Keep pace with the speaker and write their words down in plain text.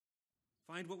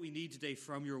Find what we need today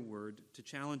from your word to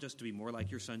challenge us to be more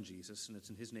like your son, Jesus. And it's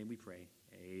in his name we pray.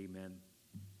 Amen.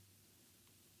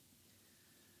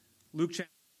 Luke chapter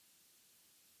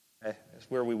is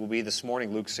where we will be this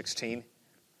morning, Luke 16. If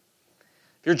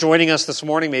you're joining us this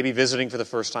morning, maybe visiting for the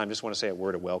first time, just want to say a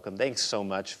word of welcome. Thanks so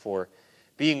much for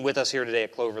being with us here today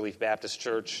at Cloverleaf Baptist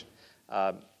Church.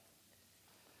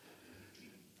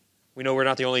 We know we're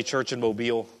not the only church in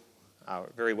Mobile. We're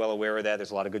very well aware of that.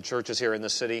 There's a lot of good churches here in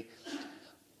this city.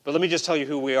 But let me just tell you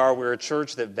who we are. We're a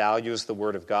church that values the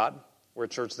Word of God. We're a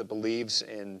church that believes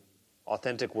in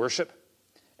authentic worship.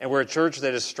 And we're a church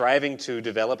that is striving to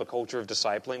develop a culture of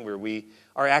discipling where we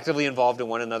are actively involved in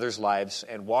one another's lives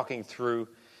and walking through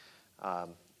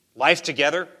life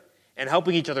together and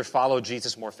helping each other follow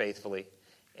Jesus more faithfully.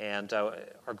 And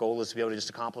our goal is to be able to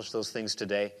just accomplish those things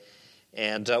today.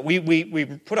 And we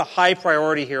put a high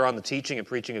priority here on the teaching and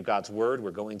preaching of God's Word.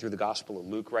 We're going through the Gospel of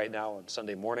Luke right now on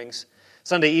Sunday mornings.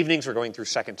 Sunday evenings, we're going through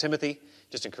 2 Timothy.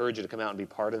 Just encourage you to come out and be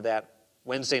part of that.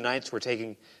 Wednesday nights, we're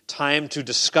taking time to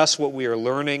discuss what we are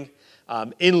learning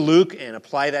in Luke and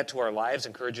apply that to our lives.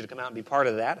 Encourage you to come out and be part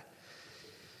of that.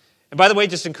 And by the way,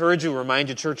 just encourage you, remind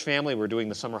you, church family, we're doing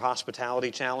the Summer Hospitality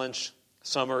Challenge.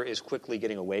 Summer is quickly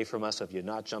getting away from us. If you've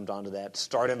not jumped onto that,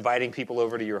 start inviting people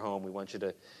over to your home. We want you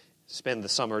to spend the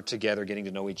summer together getting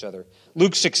to know each other.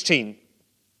 Luke 16.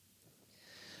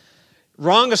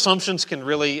 Wrong assumptions can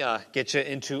really get you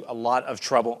into a lot of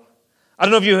trouble. I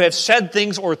don't know if you have said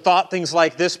things or thought things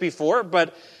like this before,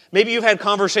 but maybe you've had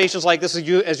conversations like this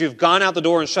as you've gone out the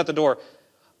door and shut the door.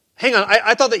 Hang on,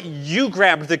 I thought that you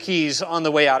grabbed the keys on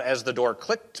the way out as the door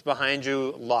clicked behind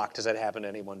you, locked. Has that happened to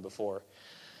anyone before?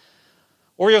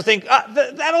 Or you'll think,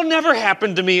 that'll never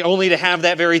happen to me, only to have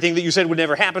that very thing that you said would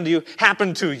never happen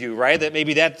to you, right? That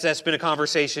maybe that's been a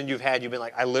conversation you've had. You've been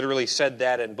like, I literally said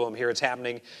that, and boom, here it's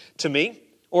happening to me.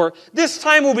 Or, this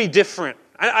time will be different.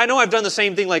 I know I've done the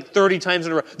same thing like 30 times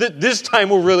in a row. This time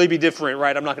will really be different,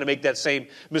 right? I'm not going to make that same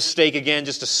mistake again,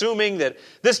 just assuming that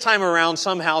this time around,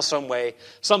 somehow, some way,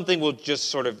 something will just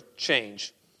sort of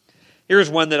change. Here's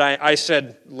one that I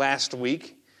said last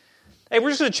week. Hey, we're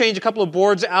just going to change a couple of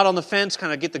boards out on the fence,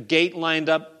 kind of get the gate lined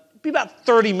up. It'll be about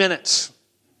 30 minutes.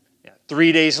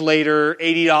 3 days later,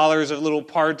 $80 of little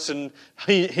parts and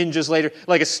hinges later.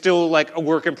 Like it's still like a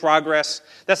work in progress.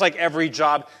 That's like every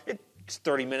job. It's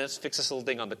 30 minutes, fix this little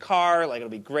thing on the car. Like it'll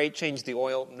be great, change the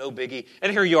oil, no biggie.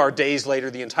 And here you are days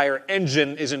later, the entire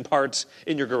engine is in parts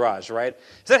in your garage, right?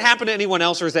 Does that happen to anyone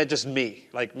else or is that just me?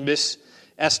 Like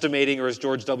misestimating, or as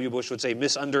George W. Bush would say,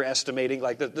 misunderestimating,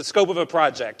 like the scope of a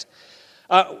project.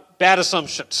 Bad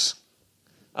assumptions.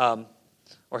 Or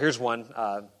here's one.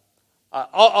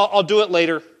 I'll do it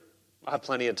later. I have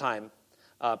plenty of time.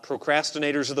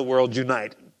 Procrastinators of the world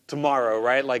unite tomorrow,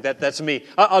 right? Like that's me.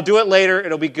 I'll do it later.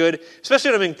 It'll be good.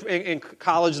 Especially when I'm in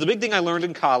college. The big thing I learned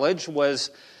in college was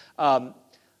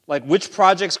like which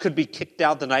projects could be kicked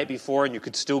out the night before and you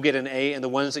could still get an A, and the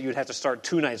ones that you'd have to start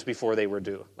 2 nights before they were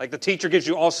due. Like the teacher gives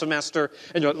you all semester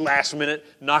and you're last minute,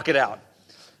 knock it out.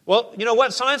 Well, you know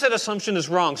what? Sometimes that assumption is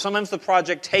wrong. Sometimes the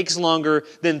project takes longer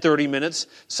than 30 minutes.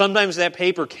 Sometimes that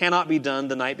paper cannot be done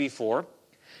the night before.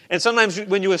 And sometimes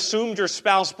when you assumed your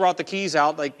spouse brought the keys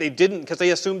out, like they didn't because they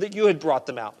assumed that you had brought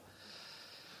them out.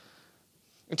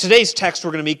 In today's text,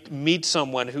 we're going to meet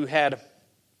someone who had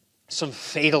some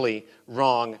fatally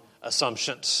wrong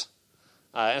assumptions.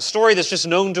 A story that's just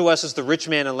known to us as the rich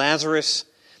man and Lazarus,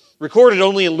 recorded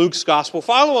only in Luke's gospel.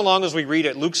 Follow along as we read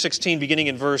it. Luke 16, beginning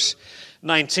in verse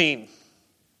 19.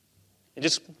 And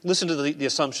just listen to the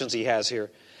assumptions he has here.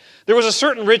 There was a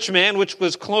certain rich man which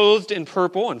was clothed in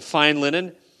purple and fine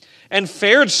linen and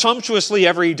fared sumptuously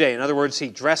every day. In other words, he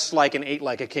dressed like and ate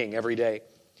like a king every day.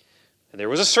 And there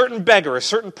was a certain beggar, a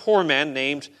certain poor man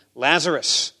named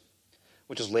Lazarus,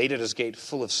 which was laid at his gate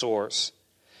full of sores,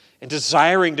 and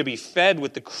desiring to be fed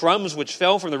with the crumbs which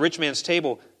fell from the rich man's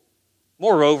table.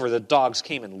 Moreover, the dogs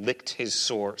came and licked his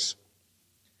sores.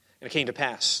 And it came to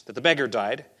pass that the beggar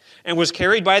died and was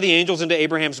carried by the angels into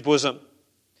Abraham's bosom.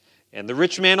 And the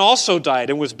rich man also died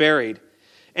and was buried.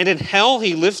 And in hell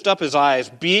he lifted up his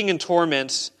eyes, being in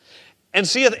torments, and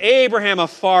seeth Abraham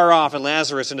afar off and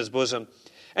Lazarus in his bosom.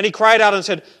 And he cried out and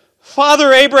said,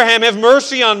 Father Abraham, have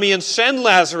mercy on me, and send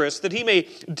Lazarus, that he may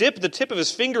dip the tip of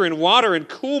his finger in water and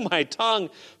cool my tongue,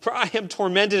 for I am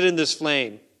tormented in this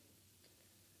flame.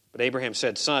 But Abraham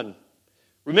said, Son,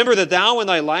 remember that thou in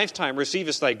thy lifetime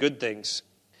receivest thy good things,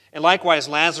 and likewise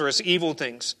Lazarus evil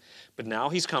things. But now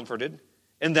he's comforted,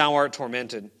 and thou art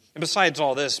tormented. And besides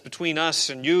all this, between us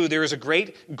and you there is a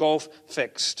great gulf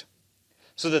fixed,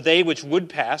 so that they which would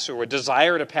pass or would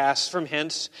desire to pass from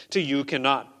hence to you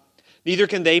cannot. Neither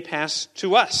can they pass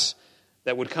to us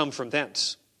that would come from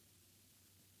thence.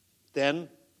 Then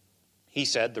he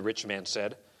said, the rich man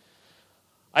said,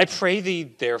 I pray thee,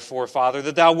 therefore, Father,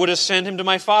 that thou wouldest send him to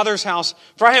my father's house.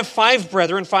 For I have 5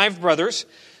 brethren, 5 brothers,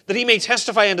 that he may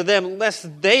testify unto them,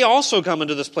 lest they also come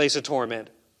into this place of torment.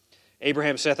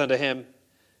 Abraham saith unto him,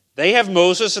 They have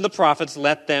Moses and the prophets,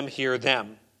 let them hear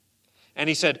them. And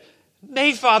he said,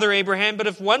 Nay, Father Abraham, but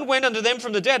if one went unto them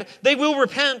from the dead, they will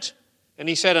repent. And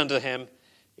he said unto him,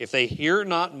 If they hear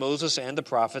not Moses and the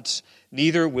prophets,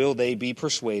 neither will they be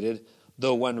persuaded,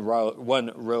 though one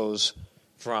rose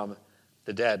from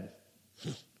the dead.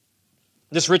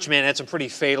 This rich man had some pretty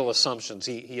fatal assumptions.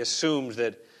 He assumed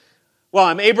that, well,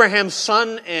 I'm Abraham's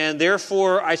son, and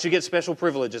therefore I should get special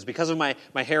privileges because of my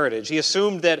heritage. He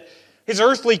assumed that his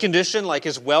earthly condition, like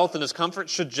his wealth and his comfort,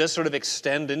 should just sort of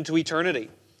extend into eternity.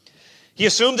 He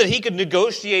assumed that he could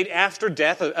negotiate after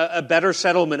death a better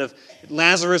settlement of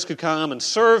Lazarus could come and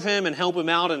serve him and help him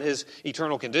out in his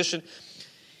eternal condition.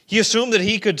 He assumed that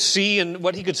he could see, and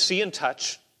what he could see and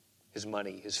touch, his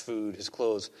money, his food, his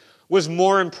clothes, was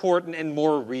more important and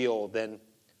more real than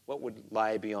what would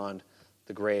lie beyond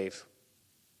the grave.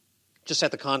 Just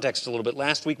set the context a little bit.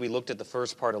 Last week we looked at the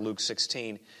first part of Luke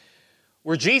 16,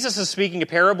 where Jesus is speaking a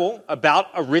parable about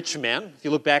a rich man. If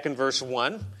you look back in verse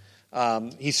 1,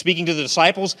 he's speaking to the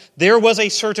disciples. There was a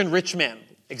certain rich man,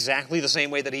 exactly the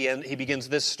same way that he begins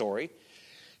this story.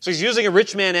 So he's using a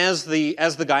rich man as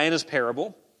the guy in his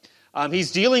parable.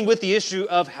 He's dealing with the issue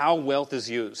of how wealth is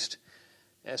used.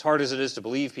 As hard as it is to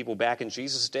believe, people back in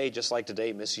Jesus' day, just like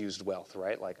today, misused wealth,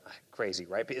 right? Like crazy,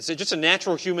 right? It's just a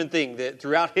natural human thing that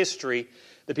throughout history,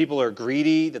 that people are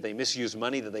greedy, that they misuse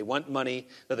money, that they want money,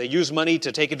 that they use money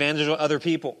to take advantage of other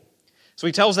people. So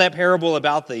he tells that parable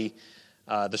about the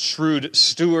shrewd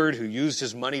steward who used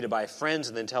his money to buy friends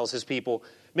and then tells his people,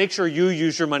 make sure you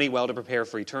use your money well to prepare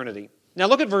for eternity. Now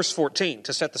look at verse 14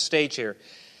 to set the stage here.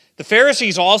 The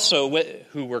Pharisees also,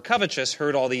 who were covetous,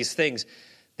 heard all these things.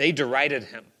 They derided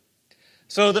him.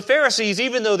 So the Pharisees,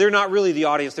 even though they're not really the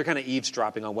audience, they're kind of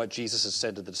eavesdropping on what Jesus has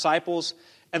said to the disciples.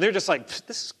 And they're just like,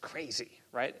 this is crazy,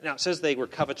 right? Now it says they were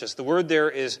covetous. The word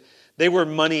there is they were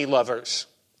money lovers.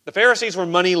 The Pharisees were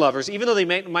money lovers. Even though they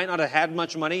might not have had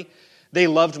much money, they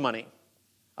loved money.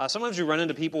 Sometimes you run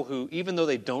into people who, even though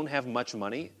they don't have much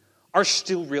money, are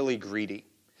still really greedy.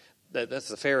 That's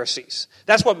the Pharisees.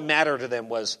 That's what mattered to them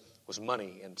was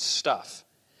money and stuff.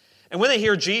 And when they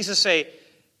hear Jesus say,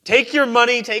 take your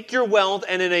money, take your wealth,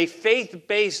 and in a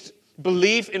faith-based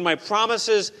belief in my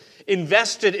promises,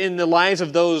 invested in the lives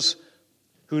of those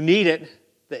who need it,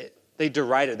 they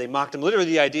derided, they mocked him. Literally,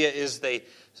 the idea is they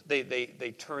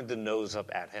turned the nose up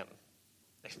at him.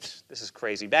 This is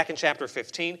crazy. Back in chapter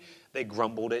 15, they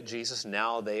grumbled at Jesus.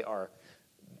 Now they are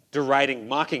deriding,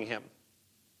 mocking him.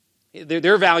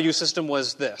 Their value system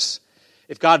was this.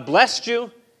 If God blessed you,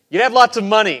 you'd have lots of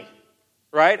money,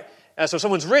 right? So if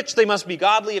someone's rich, they must be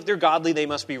godly. If they're godly, they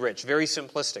must be rich. Very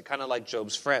simplistic, kind of like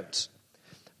Job's friends.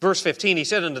 Verse 15, he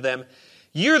said unto them,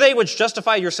 Ye are they which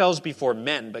justify yourselves before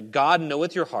men, but God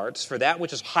knoweth your hearts, for that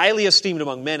which is highly esteemed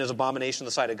among men is abomination in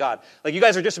the sight of God. Like you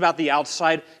guys are just about the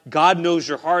outside. God knows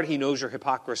your heart. He knows your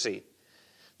hypocrisy.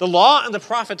 The law and the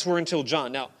prophets were until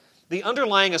John. Now, the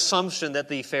underlying assumption that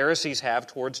the Pharisees have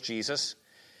towards Jesus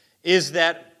is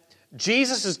that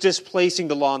Jesus is displacing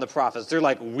the law and the prophets. They're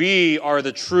like, we are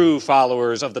the true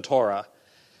followers of the Torah.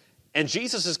 And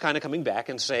Jesus is kind of coming back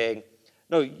and saying,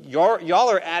 no, y'all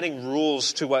are adding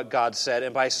rules to what God said,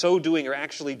 and by so doing, you're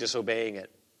actually disobeying it.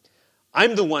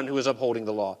 I'm the one who is upholding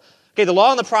the law. Okay, the law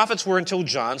and the prophets were until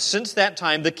John. Since that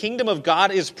time, the kingdom of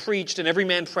God is preached, and every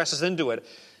man presses into it.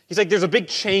 He's like, there's a big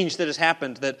change that has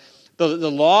happened, that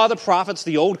the law, the prophets,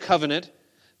 the old covenant,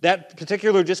 that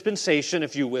particular dispensation,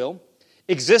 if you will,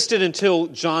 existed until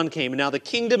John came. And now the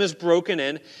kingdom is broken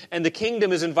in, and the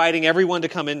kingdom is inviting everyone to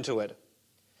come into it.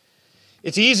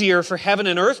 It's easier for heaven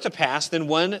and earth to pass than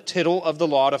one tittle of the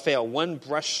law to fail, one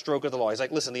brush stroke of the law. He's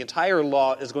like, listen, the entire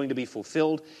law is going to be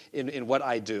fulfilled in what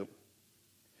I do.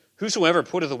 Whosoever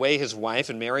putteth away his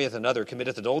wife and marrieth another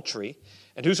committeth adultery,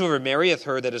 and whosoever marrieth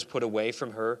her that is put away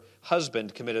from her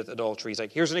husband committeth adultery. He's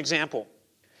like, here's an example.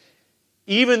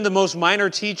 Even the most minor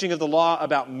teaching of the law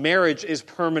about marriage is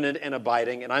permanent and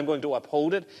abiding, and I'm going to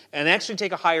uphold it and actually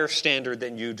take a higher standard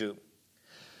than you do.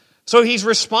 So he's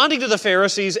responding to the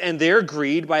Pharisees and their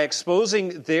greed by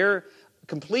exposing their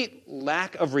complete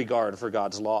lack of regard for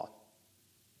God's law.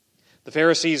 The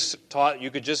Pharisees taught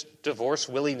you could just divorce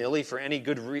willy-nilly for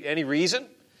any reason.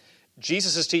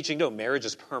 Jesus is teaching, no, marriage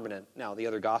is permanent. Now, the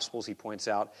other Gospels, he points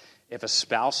out, if a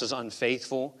spouse is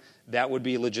unfaithful, that would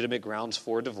be legitimate grounds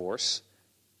for divorce.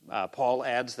 Paul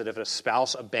adds that if a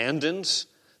spouse abandons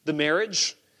the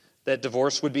marriage, that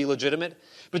divorce would be legitimate.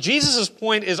 But Jesus'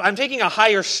 point is, I'm taking a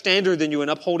higher standard than you in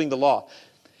upholding the law.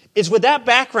 It's with that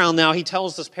background now he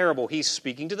tells this parable. He's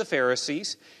speaking to the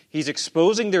Pharisees. He's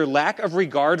exposing their lack of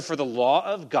regard for the law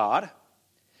of God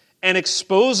and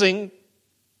exposing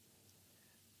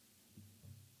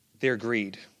their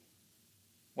greed.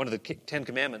 One of the 10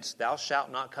 Commandments, thou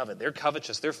shalt not covet. They're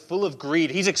covetous. They're full of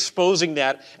greed. He's exposing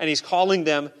that, and he's calling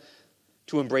them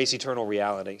to embrace eternal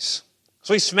realities.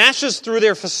 So he smashes through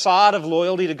their facade of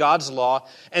loyalty to God's law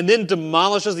and then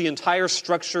demolishes the entire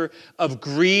structure of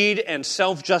greed and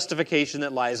self-justification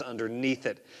that lies underneath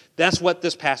it. That's what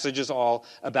this passage is all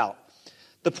about.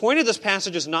 The point of this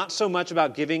passage is not so much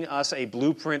about giving us a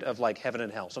blueprint of like heaven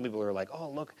and hell. Some people are like, oh,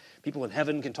 look, people in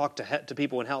heaven can talk to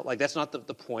people in hell. Like, that's not the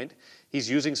point. He's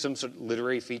using some sort of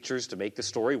literary features to make the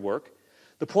story work.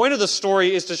 The point of the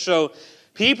story is to show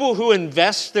people who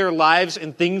invest their lives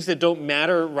in things that don't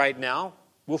matter right now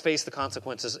will face the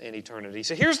consequences in eternity.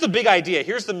 So here's the big idea.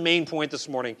 Here's the main point this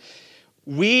morning.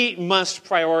 We must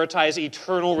prioritize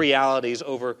eternal realities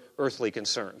over earthly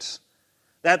concerns.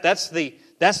 That's the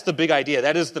big idea.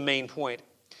 That is the main point.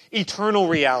 Eternal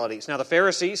realities. Now the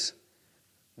Pharisees,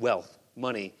 wealth,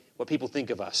 money, what people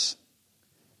think of us.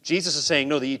 Jesus is saying,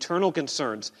 no, the eternal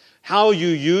concerns, how you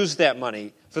use that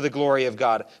money for the glory of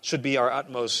God should be our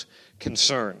utmost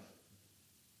concern.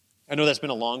 I know that's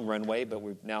been a long runway, but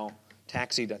we've now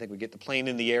taxied. I think we get the plane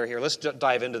in the air here. Let's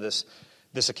dive into this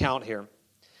account here.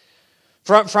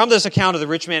 From this account of the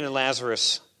rich man and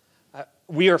Lazarus,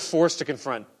 we are forced to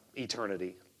confront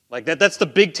eternity. Like that's the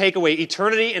big takeaway,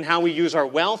 eternity and how we use our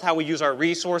wealth, how we use our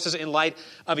resources in light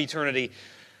of eternity.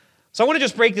 So I want to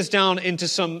just break this down into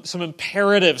some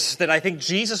imperatives that I think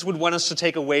Jesus would want us to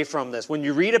take away from this. When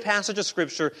you read a passage of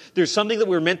Scripture, there's something that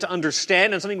we're meant to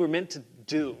understand and something we're meant to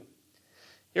do.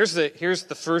 Here's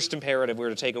the first imperative we're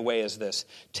to take away is this.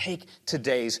 Take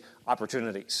today's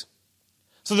opportunities.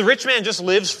 So the rich man just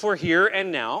lives for here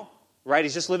and now, right?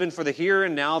 He's just living for the here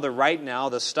and now, the right now,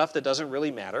 the stuff that doesn't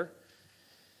really matter,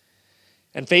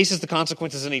 and faces the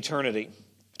consequences in eternity.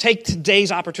 Take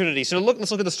today's opportunities. So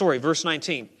let's look at the story, verse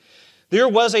 19. There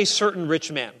was a certain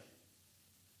rich man.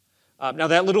 Now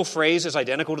that little phrase is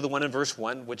identical to the one in verse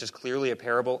 1, which is clearly a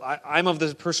parable. I'm of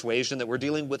the persuasion that we're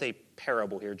dealing with a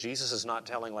parable here. Jesus is not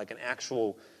telling like an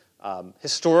actual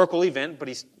historical event, but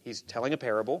he's telling a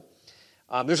parable.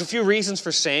 There's a few reasons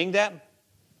for saying that.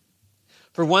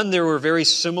 For one, there were very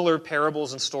similar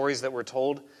parables and stories that were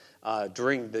told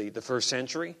during the first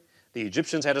century. The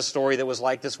Egyptians had a story that was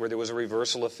like this, where there was a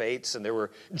reversal of fates, and there were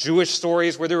Jewish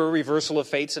stories where there were a reversal of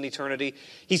fates in eternity.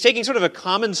 He's taking sort of a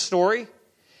common story,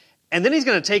 and then he's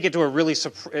going to take it to a really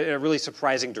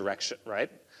surprising direction,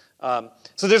 right?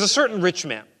 So there's a certain rich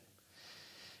man.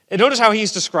 And notice how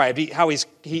he's described, how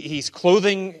he's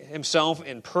clothing himself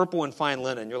in purple and fine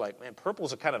linen. You're like, man,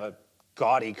 purple's a kind of a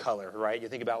gaudy color, right? You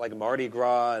think about like Mardi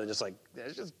Gras, and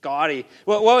it's just gaudy.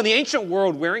 Well, in the ancient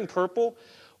world, wearing purple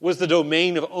was the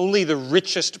domain of only the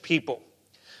richest people.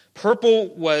 Purple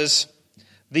was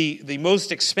the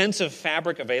most expensive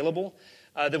fabric available.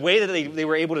 The way that they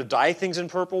were able to dye things in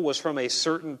purple was from a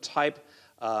certain type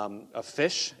of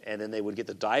fish, and then they would get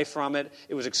the dye from it.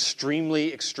 It was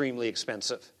extremely, extremely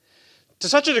expensive. To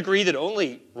such a degree that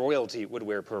only royalty would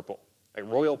wear purple. Like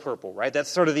royal purple, right? That's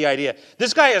sort of the idea.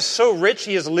 This guy is so rich,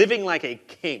 he is living like a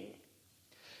king.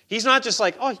 He's not just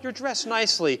like, oh, you're dressed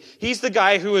nicely. He's the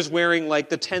guy who is wearing like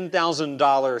the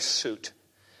 $10,000 suit.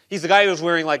 He's the guy who's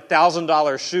wearing like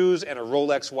 $1,000 shoes and a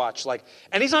Rolex watch.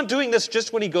 And he's not doing this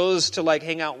just when he goes to like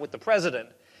hang out with the president.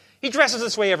 He dresses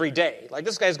this way every day. Like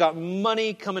this guy's got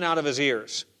money coming out of his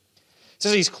ears. It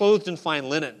says he's clothed in fine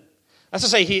linen. That's to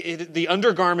say the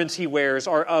undergarments he wears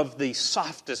are of the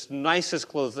softest, nicest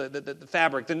clothes, the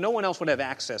fabric that no one else would have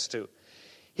access to.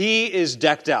 He is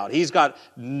decked out. He's got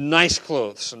nice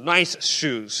clothes, nice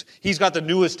shoes. He's got the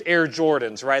newest Air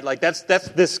Jordans, right? Like that's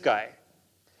this guy.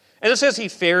 And it says he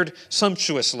fared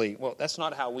sumptuously. Well, that's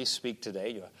not how we speak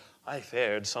today. I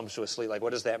fared sumptuously. Like,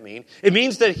 what does that mean? It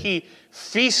means that he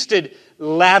feasted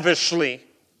lavishly.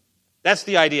 That's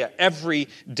the idea, every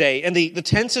day. And the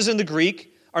tenses in the Greek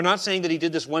are not saying that he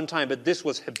did this one time, but this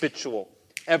was habitual,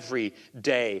 every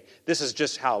day. This is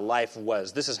just how life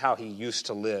was. This is how he used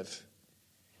to live.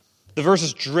 The verse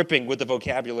is dripping with the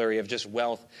vocabulary of just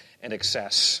wealth and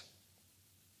excess.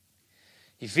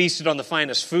 He feasted on the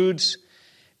finest foods.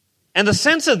 And the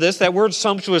sense of this, that word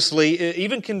sumptuously,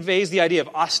 even conveys the idea of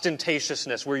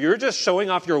ostentatiousness, where you're just showing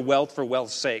off your wealth for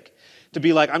wealth's sake. To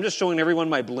be like, I'm just showing everyone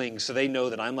my bling so they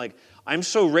know that I'm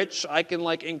so rich I can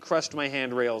like encrust my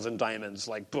handrails in diamonds.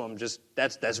 Like, boom, just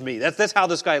that's me. That's how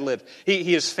this guy lived.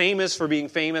 He is famous for being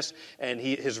famous, and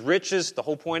his riches, the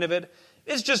whole point of it,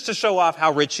 It's just to show off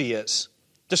how rich he is.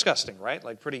 Disgusting, right?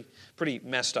 Like pretty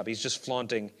messed up. He's just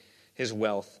flaunting his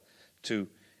wealth to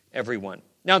everyone.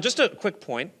 Now, just a quick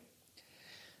point.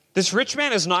 This rich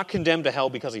man is not condemned to hell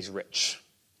because he's rich.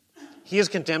 He is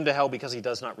condemned to hell because he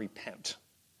does not repent.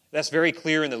 That's very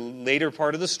clear in the later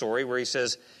part of the story where he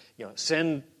says,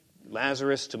 send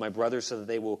Lazarus to my brothers so that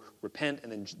they will repent.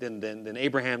 And then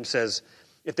Abraham says,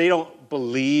 if they don't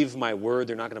believe my word,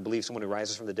 they're not going to believe someone who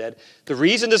rises from the dead. The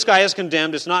reason this guy is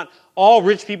condemned is not all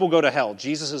rich people go to hell.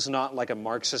 Jesus is not like a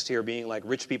Marxist here being like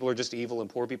rich people are just evil and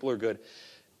poor people are good.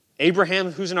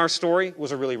 Abraham, who's in our story,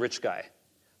 was a really rich guy.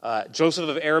 Joseph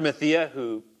of Arimathea,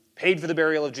 who paid for the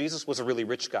burial of Jesus, was a really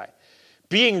rich guy.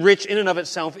 Being rich in and of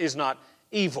itself is not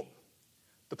evil.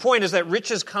 The point is that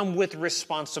riches come with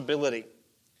responsibility.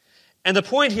 And the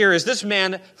point here is this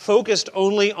man focused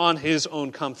only on his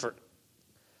own comfort.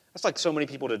 That's like so many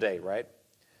people today, right?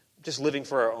 Just living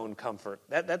for our own comfort.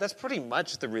 That's pretty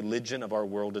much the religion of our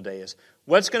world today is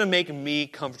what's going to make me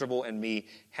comfortable and me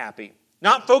happy.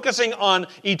 Not focusing on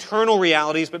eternal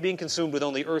realities, but being consumed with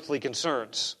only earthly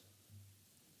concerns.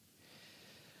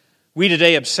 We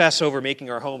today obsess over making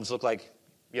our homes look like,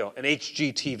 an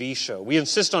HGTV show. We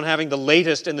insist on having the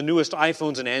latest and the newest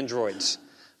iPhones and Androids.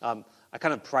 I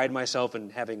kind of pride myself in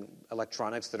having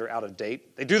electronics that are out of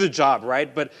date. They do the job,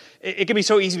 right? But it can be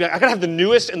so easy. I got to have the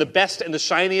newest and the best and the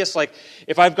shiniest. Like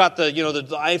if I've got the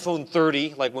iPhone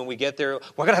 30, like when we get there,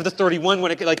 I got to have the 31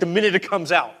 when the minute it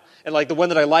comes out. And like the one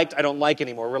that I liked, I don't like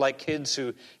anymore. We're like kids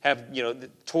who have, the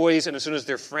toys, and as soon as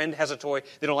their friend has a toy,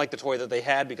 they don't like the toy that they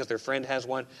had because their friend has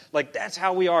one. Like that's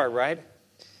how we are, right?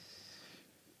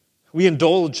 We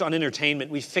indulge on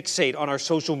entertainment. We fixate on our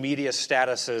social media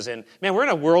statuses. And man, we're in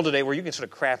a world today where you can sort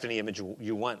of craft any image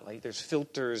you want. Like there's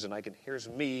filters and here's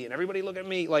me and everybody look at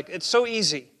me. Like it's so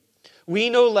easy. We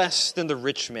no less than the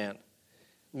rich man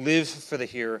live for the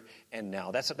here and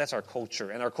now. That's our culture.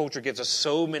 And our culture gives us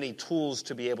so many tools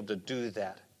to be able to do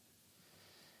that.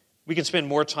 We can spend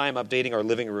more time updating our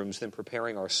living rooms than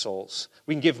preparing our souls.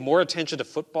 We can give more attention to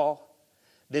football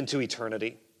than to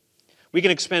eternity. We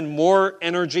can expend more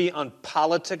energy on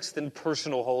politics than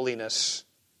personal holiness.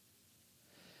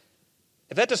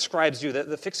 If that describes you,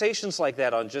 the fixations like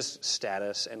that on just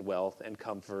status and wealth and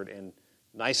comfort and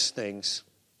nice things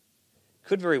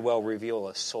could very well reveal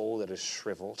a soul that is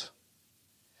shriveled.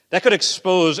 That could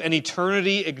expose an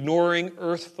eternity-ignoring,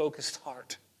 earth-focused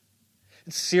heart.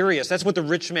 It's serious. That's what the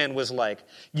rich man was like.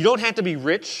 You don't have to be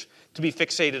rich to be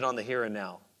fixated on the here and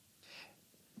now.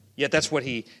 Yet that's what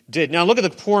he did. Now look at the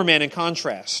poor man in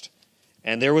contrast.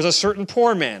 And there was a certain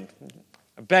poor man,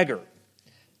 a beggar,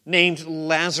 named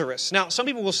Lazarus. Now some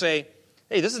people will say,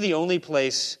 hey, this is the only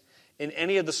place in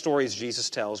any of the stories Jesus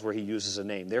tells where he uses a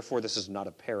name. Therefore, this is not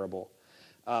a parable.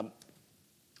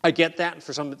 I get that.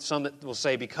 For some that will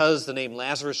say because the name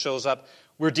Lazarus shows up,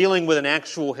 we're dealing with an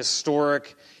actual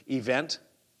historic event.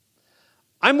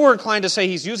 I'm more inclined to say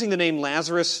he's using the name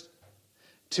Lazarus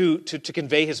to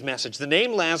convey his message. The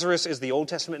name Lazarus is the Old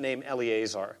Testament name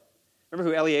Eleazar.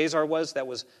 Remember who Eleazar was? That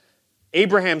was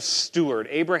Abraham's steward,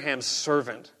 Abraham's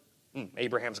servant.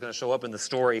 Abraham's going to show up in the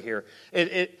story here.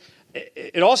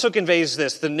 It also conveys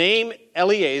this. The name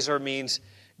Eleazar means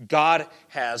God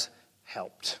has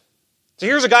helped. So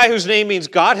here's a guy whose name means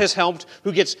God has helped,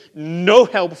 who gets no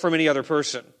help from any other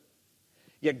person.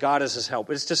 Yet God is his help.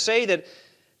 It's to say that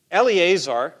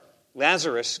Eleazar,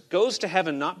 Lazarus, goes to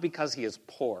heaven not because he is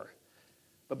poor,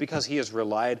 but because he has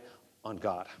relied on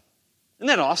God. Isn't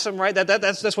that awesome, right?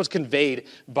 That's what's conveyed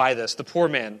by this. The poor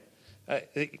man,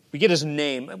 we get his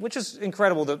name, which is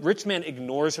incredible. The rich man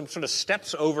ignores him, sort of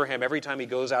steps over him every time he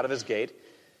goes out of his gate.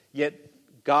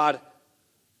 Yet God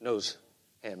knows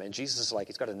him. And Jesus is like,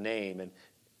 he's got a name, and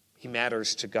he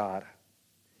matters to God.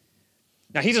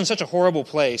 Now, he's in such a horrible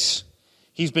place.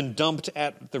 He's been dumped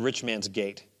at the rich man's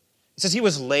gate. It says he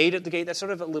was laid at the gate. That's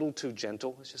sort of a little too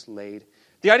gentle. It's just laid.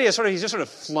 The idea is he's just sort of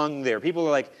flung there. People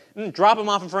are like, drop him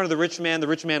off in front of the rich man. The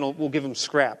rich man will give him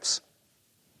scraps.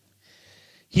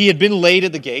 He had been laid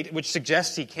at the gate, which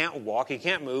suggests he can't walk, he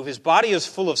can't move. His body is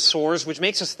full of sores, which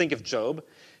makes us think of Job.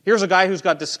 Here's a guy who's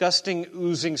got disgusting,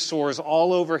 oozing sores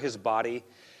all over his body,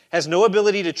 has no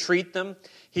ability to treat them.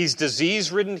 He's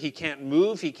disease-ridden, he can't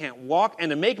move, he can't walk, and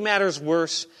to make matters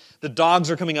worse, the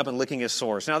dogs are coming up and licking his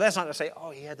sores. Now, that's not to say,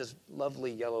 he had this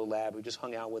lovely yellow lab who just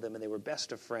hung out with him and they were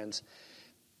best of friends.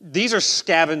 These are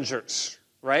scavengers,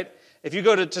 right? If you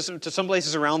go to some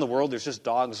places around the world, there's just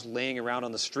dogs laying around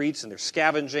on the streets and they're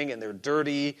scavenging and they're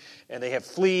dirty and they have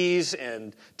fleas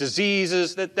and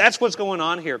diseases. That's what's going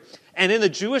on here. And in the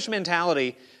Jewish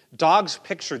mentality, dogs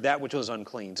pictured that which was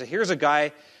unclean. So here's a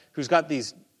guy who's got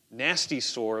these nasty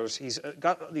sores. He's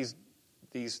got these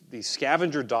these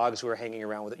scavenger dogs who are hanging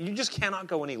around with it. You just cannot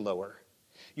go any lower.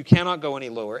 You cannot go any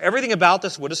lower. Everything about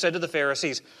this would have said to the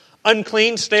Pharisees,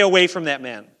 unclean, stay away from that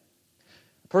man.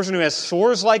 A person who has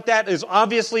sores like that is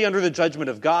obviously under the judgment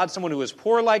of God. Someone who is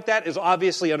poor like that is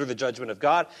obviously under the judgment of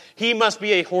God. He must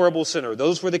be a horrible sinner.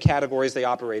 Those were the categories they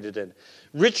operated in.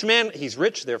 Rich man, he's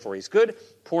rich, therefore he's good.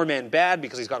 Poor man, bad,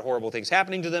 because he's got horrible things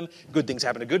happening to them. Good things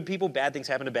happen to good people, bad things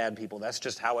happen to bad people. That's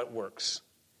just how it works.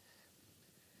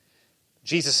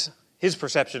 Jesus, his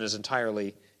perception is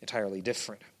entirely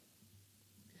different.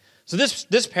 So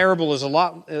this parable is a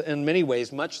lot, in many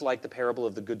ways, much like the parable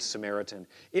of the Good Samaritan.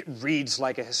 It reads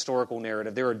like a historical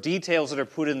narrative. There are details that are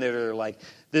put in there that are like,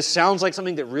 this sounds like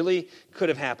something that really could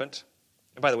have happened.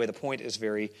 And by the way, the point is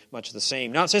very much the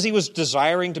same. Now it says he was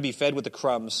desiring to be fed with the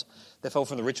crumbs that fell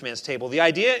from the rich man's table. The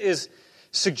idea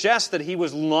suggests that he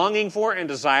was longing for and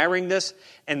desiring this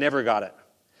and never got it.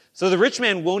 So the rich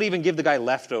man won't even give the guy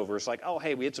leftovers. Like, oh,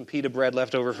 hey, we had some pita bread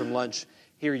left over from lunch.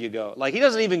 Here you go. Like, he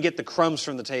doesn't even get the crumbs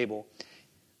from the table.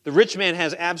 The rich man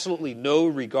has absolutely no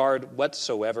regard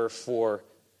whatsoever for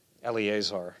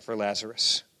Eleazar, for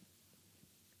Lazarus.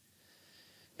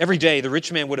 Every day, the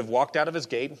rich man would have walked out of his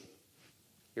gate.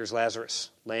 Here's Lazarus,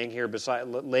 laying here in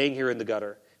the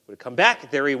gutter. Would have come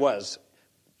back, there he was.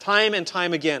 Time and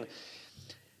time again.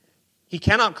 He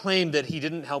cannot claim that he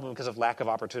didn't help him because of lack of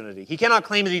opportunity. He cannot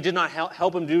claim that he did not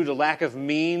help him due to lack of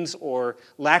means or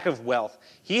lack of wealth.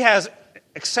 He has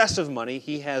excessive money.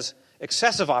 He has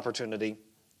excessive opportunity.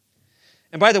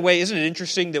 And by the way, isn't it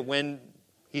interesting that when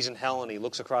he's in hell and he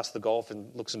looks across the gulf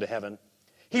and looks into heaven,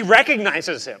 he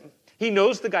recognizes him. He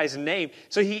knows the guy's name.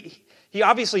 So he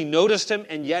obviously noticed him,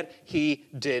 and yet he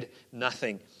did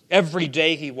nothing. Every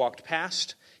day he walked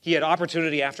past, he had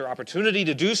opportunity after opportunity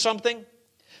to do something,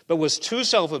 but was too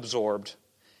self-absorbed.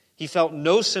 He felt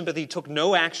no sympathy, took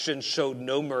no action, showed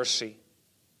no mercy.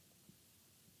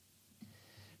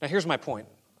 Now here's my point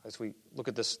as we look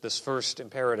at this first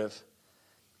imperative.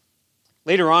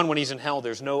 Later on when he's in hell,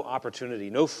 there's no opportunity,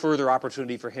 no further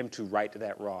opportunity for him to right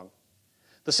that wrong.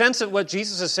 The sense that what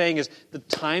Jesus is saying is the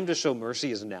time to show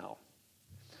mercy is now.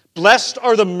 Blessed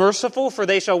are the merciful, for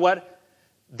they shall what?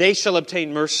 They shall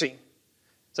obtain mercy.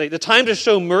 So the time to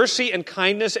show mercy and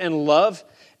kindness and love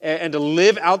and to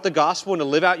live out the gospel and to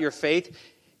live out your faith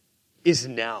is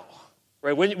now.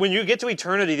 Right? When you get to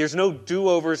eternity, there's no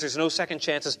do-overs, there's no second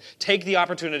chances. Take the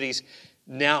opportunities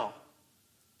now.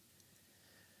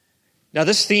 Now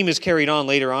this theme is carried on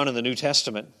later on in the New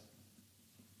Testament.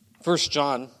 1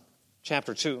 John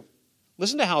chapter 2.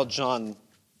 Listen to how John,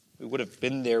 who would have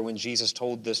been there when Jesus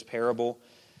told this parable,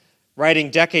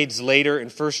 writing decades later in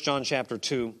 1 John chapter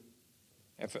 3,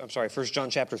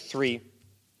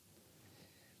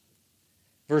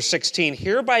 verse 16,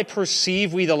 hereby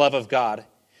perceive we the love of God,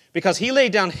 because he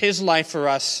laid down his life for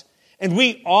us, and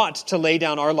we ought to lay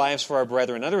down our lives for our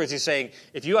brethren. In other words, he's saying,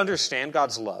 if you understand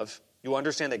God's love, you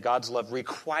understand that God's love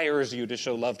requires you to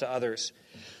show love to others.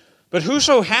 But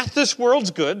whoso hath this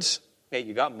world's goods, hey,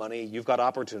 you got money, you've got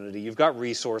opportunity, you've got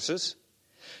resources,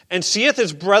 and seeth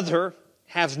his brother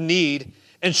have need,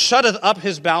 and shutteth up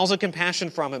his bowels of compassion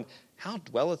from him, how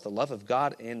dwelleth the love of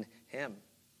God in him?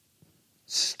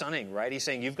 Stunning, right? He's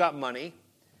saying you've got money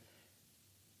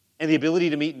and the ability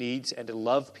to meet needs and to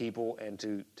love people and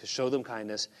to show them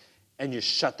kindness, and you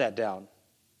shut that down.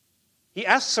 He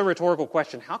asks a rhetorical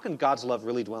question. How can God's love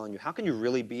really dwell in you? How can you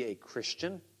really be a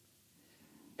Christian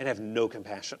and have no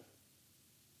compassion?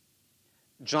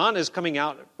 John is coming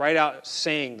out, right out,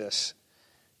 saying this.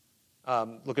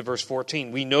 Look at verse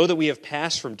 14. We know that we have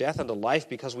passed from death unto life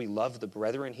because we love the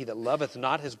brethren. He that loveth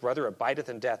not his brother abideth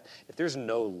in death. If there's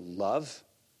no love,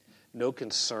 no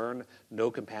concern, no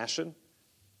compassion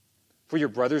for your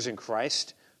brothers in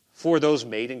Christ, for those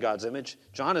made in God's image,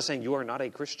 John is saying you are not a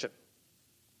Christian.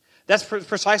 That's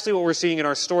precisely what we're seeing in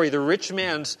our story. The rich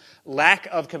man's lack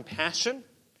of compassion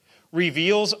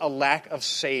reveals a lack of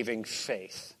saving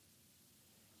faith.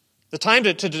 The time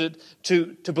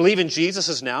to believe in Jesus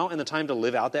is now, and the time to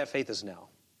live out that faith is now.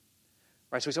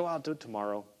 Right? So we say, well, I'll do it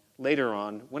tomorrow, later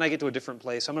on. When I get to a different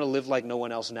place, I'm going to live like no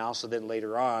one else now, so then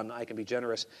later on I can be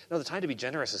generous. No, the time to be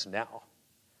generous is now.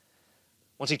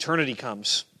 Once eternity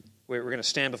comes, we're going to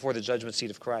stand before the judgment seat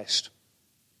of Christ.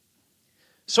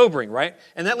 Sobering, right?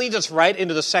 And that leads us right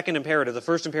into the second imperative. The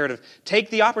first imperative, take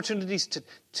the opportunities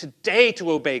today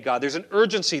to obey God. There's an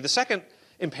urgency. The second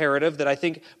imperative that I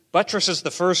think buttresses the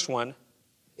first one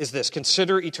is this: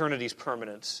 consider eternity's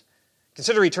permanence.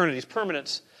 Consider eternity's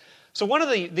permanence. So one of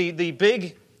the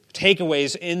big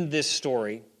takeaways in this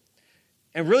story,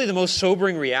 and really the most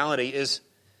sobering reality, is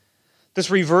this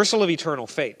reversal of eternal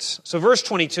fates. So verse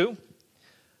 22,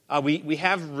 we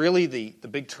have really the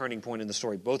big turning point in the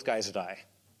story. Both guys die.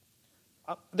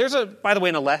 There's by the way,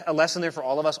 a lesson there for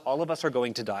all of us. All of us are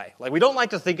going to die. Like, we don't like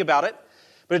to think about it,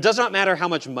 but it does not matter how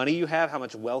much money you have, how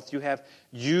much wealth you have,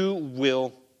 you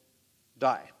will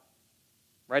die.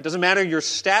 Right? It doesn't matter your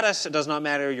status. It does not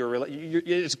matter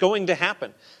it's going to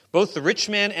happen. Both the rich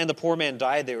man and the poor man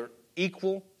died. They were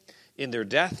equal in their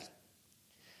death.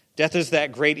 Death is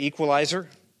that great equalizer.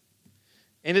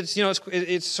 And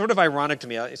it's sort of ironic to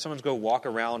me. I sometimes go walk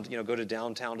around, go to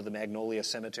downtown to the Magnolia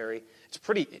Cemetery. It's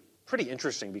pretty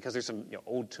interesting because there's some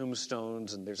old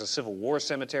tombstones and there's a Civil War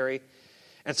cemetery.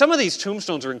 And some of these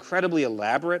tombstones are incredibly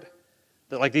elaborate.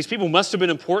 That, like, these people must have been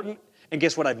important. And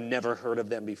guess what? I've never heard of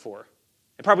them before.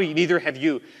 And probably neither have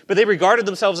you. But they regarded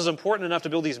themselves as important enough to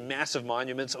build these massive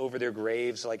monuments over their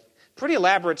graves. Like, pretty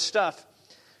elaborate stuff.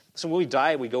 So when we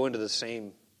die, we go into the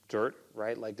same dirt,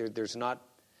 right? Like, there's not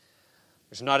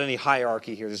any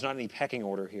hierarchy here. There's not any pecking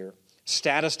order here.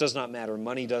 Status does not matter.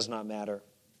 Money does not matter.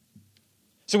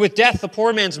 So with death, the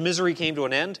poor man's misery came to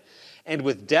an end. And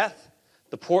with death,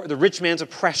 the rich man's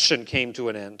oppression came to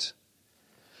an end.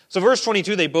 So verse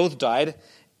 22, they both died.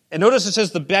 And notice it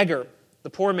says the beggar, the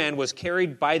poor man, was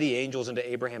carried by the angels into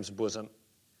Abraham's bosom.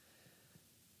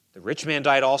 The rich man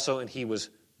died also, and he was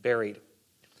buried.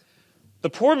 The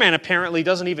poor man apparently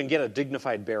doesn't even get a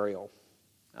dignified burial.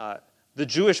 The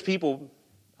Jewish people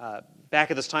back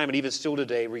at this time, and even still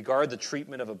today, regard the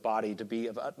treatment of a body to be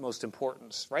of utmost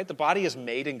importance. Right? The body is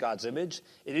made in God's image.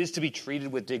 It is to be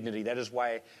treated with dignity. That is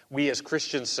why we as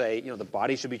Christians say, the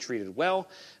body should be treated well.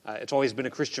 It's always been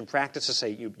a Christian practice to say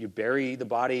you bury the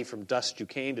body, from dust you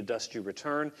came, to dust you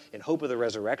return, in hope of the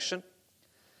resurrection.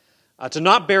 To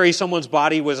not bury someone's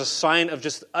body was a sign of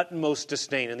just utmost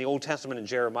disdain. In the Old Testament in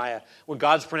Jeremiah, when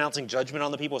God's pronouncing judgment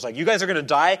on the people, it's like, you guys are going to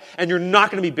die and you're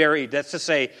not going to be buried. That's to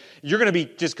say, you're going to be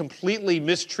just completely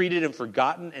mistreated and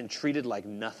forgotten and treated like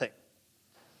nothing.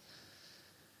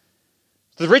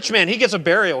 The rich man, he gets a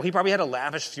burial. He probably had a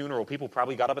lavish funeral. People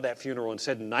probably got up at that funeral and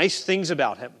said nice things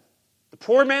about him. The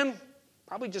poor man,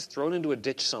 probably just thrown into a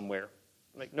ditch somewhere.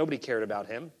 Like, nobody cared about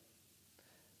him.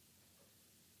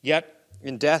 Yet,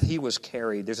 in death, he was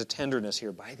carried. There's a tenderness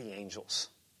here by the angels.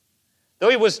 Though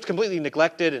he was completely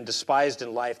neglected and despised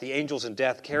in life, the angels in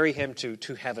death carry him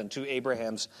to heaven, to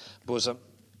Abraham's bosom.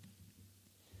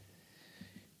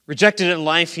 Rejected in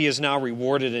life, he is now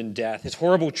rewarded in death. His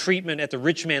horrible treatment at the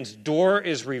rich man's door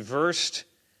is reversed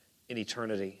in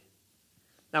eternity.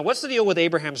 Now, what's the deal with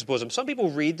Abraham's bosom? Some people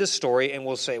read this story and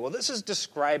will say, well, this is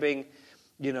describing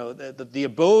the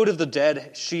abode of the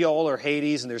dead, Sheol or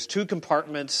Hades, and there's two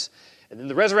compartments. And in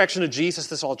the resurrection of Jesus,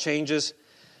 this all changes.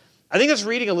 I think that's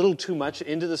reading a little too much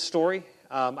into the story.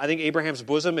 I think Abraham's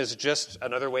bosom is just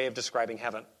another way of describing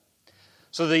heaven.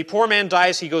 So the poor man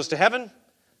dies, he goes to heaven.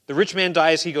 The rich man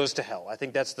dies, he goes to hell. I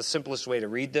think that's the simplest way to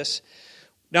read this.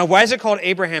 Now, why is it called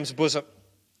Abraham's bosom?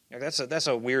 That's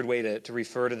a weird way to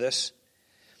refer to this.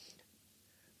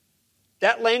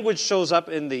 That language shows up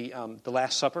in the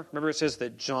Last Supper. Remember, it says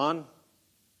that John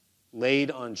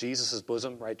laid on Jesus'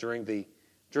 bosom, right, during the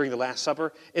Last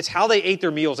Supper. It's how they ate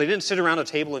their meals. They didn't sit around a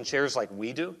table in chairs like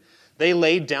we do. They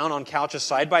laid down on couches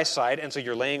side by side, and so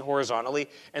you're laying horizontally,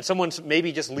 and someone's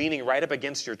maybe just leaning right up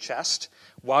against your chest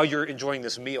while you're enjoying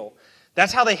this meal.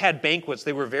 That's how they had banquets.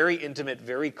 They were very intimate,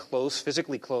 very close,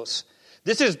 physically close.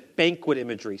 This is banquet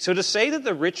imagery. So to say that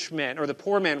the rich man, or the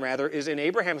poor man rather, is in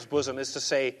Abraham's bosom is to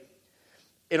say,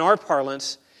 in our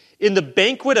parlance, in the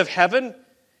banquet of heaven,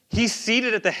 he's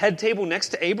seated at the head table next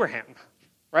to Abraham.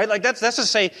 Right? Like that's to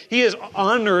say he is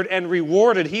honored and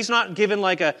rewarded. He's not given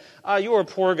like you were a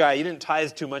poor guy, you didn't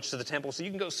tithe too much to the temple, so you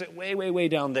can go sit way, way, way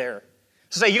down there.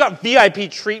 So say you got VIP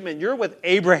treatment, you're with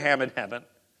Abraham in heaven.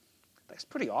 That's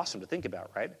pretty awesome to think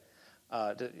about, right?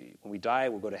 When we die,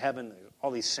 we'll go to heaven,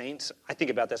 all these saints. I think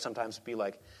about that sometimes, be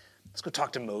like, let's go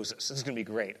talk to Moses. This is going to be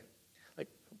great. Like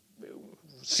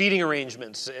seating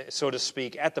arrangements, so to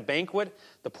speak. At the banquet,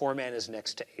 the poor man is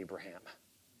next to Abraham.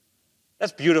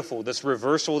 That's beautiful, this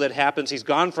reversal that happens. He's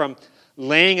gone from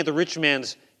laying at the rich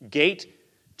man's gate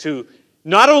to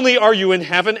not only are you in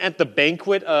heaven at the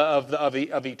banquet of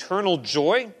eternal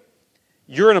joy,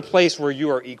 you're in a place where you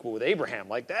are equal with Abraham.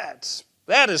 Like that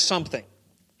is something.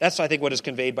 That's, I think, what is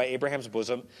conveyed by Abraham's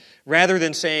bosom, rather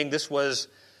than saying this was,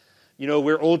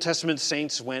 where Old Testament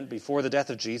saints went before the death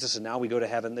of Jesus and now we go to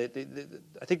heaven.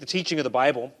 I think the teaching of the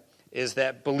Bible is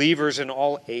that believers in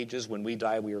all ages, when we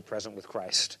die, we are present with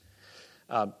Christ.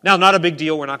 Now, not a big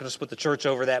deal. We're not going to split the church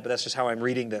over that, but that's just how I'm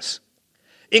reading this.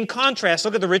 In contrast,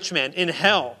 look at the rich man. In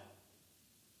hell,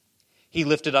 he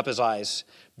lifted up his eyes,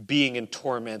 being in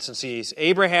torments, and sees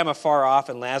Abraham afar off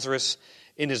and Lazarus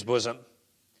in his bosom.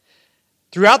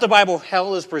 Throughout the Bible,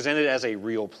 hell is presented as a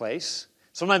real place.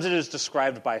 Sometimes it is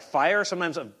described by fire,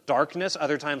 sometimes of darkness,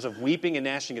 other times of weeping and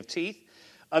gnashing of teeth,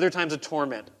 other times of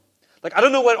torment. I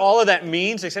don't know what all of that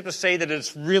means, except to say that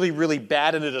it's really, really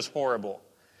bad and it is horrible.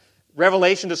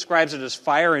 Revelation describes it as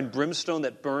fire and brimstone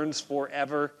that burns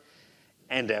forever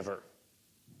and ever.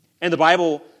 And the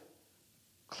Bible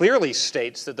clearly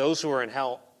states that those who are in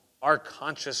hell are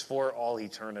conscious for all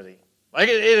eternity. It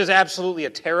is absolutely a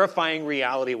terrifying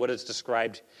reality what is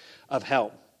described of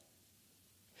hell.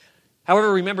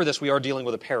 However, remember this, we are dealing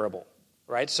with a parable,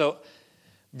 right? So,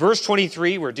 verse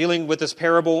 23, we're dealing with this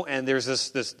parable, and there's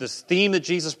this theme that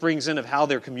Jesus brings in of how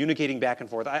they're communicating back and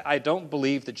forth. I don't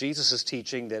believe that Jesus is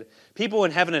teaching that people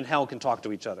in heaven and hell can talk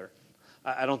to each other.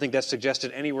 I don't think that's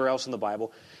suggested anywhere else in the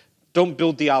Bible. Don't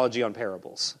build theology on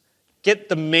parables. Get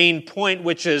the main point,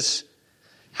 which is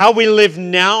how we live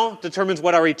now determines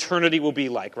what our eternity will be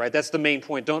like, right? That's the main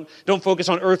point. Don't focus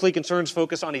on earthly concerns,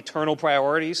 focus on eternal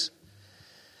priorities.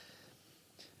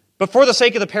 But for the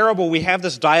sake of the parable, we have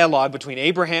this dialogue between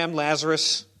Abraham,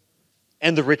 Lazarus,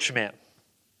 and the rich man,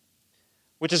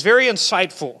 which is very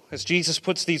insightful as Jesus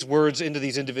puts these words into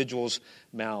these individuals'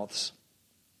 mouths.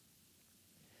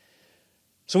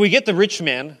 So we get the rich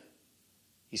man.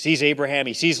 He sees Abraham,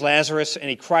 he sees Lazarus, and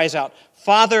he cries out,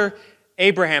 "Father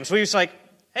Abraham." So he's like,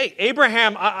 "Hey,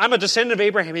 Abraham, I'm a descendant of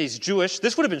Abraham. He's Jewish."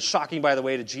 This would have been shocking, by the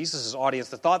way, to Jesus' audience,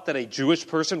 the thought that a Jewish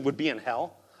person would be in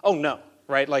hell. Oh, no.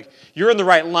 Right? You're in the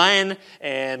right line,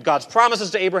 and God's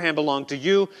promises to Abraham belong to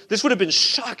you. This would have been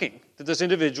shocking that this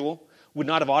individual would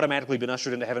not have automatically been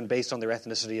ushered into heaven based on their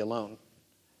ethnicity alone.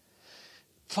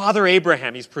 Father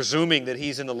Abraham, he's presuming that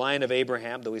he's in the line of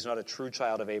Abraham, though he's not a true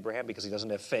child of Abraham because he doesn't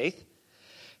have faith.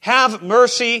 "Have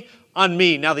mercy on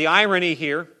me." Now, the irony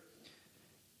here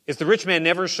is the rich man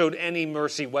never showed any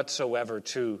mercy whatsoever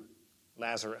to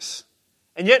Lazarus.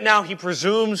 And yet now he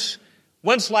presumes,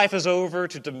 once life is over,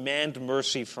 to demand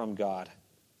mercy from God.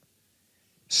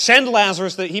 "Send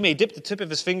Lazarus that he may dip the tip of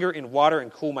his finger in water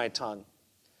and cool my tongue."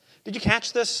 Did you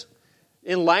catch this?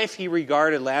 In life, he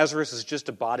regarded Lazarus as just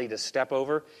a body to step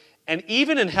over. And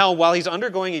even in hell, while he's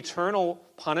undergoing eternal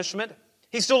punishment,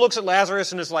 he still looks at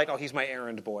Lazarus and is like, "Oh, he's my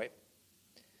errand boy."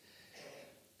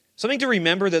 Something to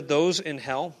remember that those in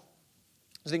hell,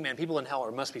 I think, man, people in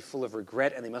hell must be full of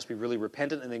regret and they must be really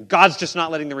repentant, and then God's just not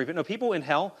letting them repent. No, people in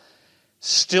hell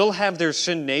still have their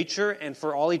sin nature and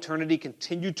for all eternity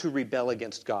continue to rebel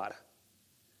against God.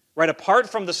 Right? Apart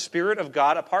from the Spirit of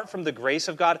God, apart from the grace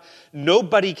of God,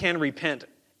 nobody can repent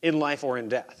in life or in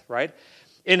death, right?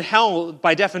 In hell,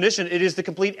 by definition, it is the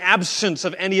complete absence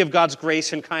of any of God's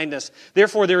grace and kindness.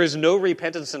 Therefore, there is no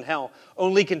repentance in hell,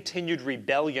 only continued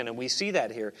rebellion, and we see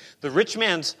that here. The rich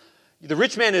man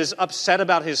is upset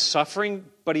about his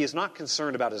suffering, but he is not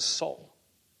concerned about his soul.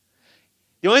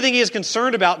 The only thing he is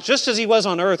concerned about, just as he was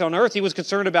on earth he was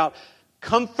concerned about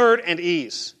comfort and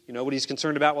ease. You know what he's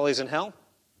concerned about while he's in hell?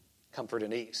 Comfort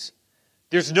and ease.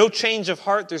 There's no change of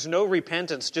heart, there's no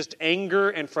repentance, just anger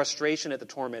and frustration at the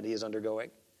torment he is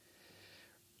undergoing.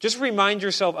 Just remind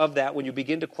yourself of that when you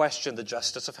begin to question the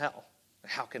justice of hell.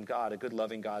 How can God, a good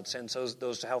loving God, send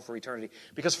those to hell for eternity?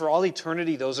 Because for all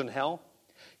eternity, those in hell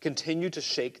continue to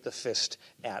shake the fist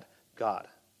at God.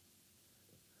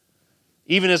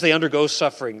 Even as they undergo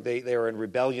suffering, they are in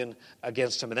rebellion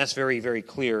against him. And that's very, very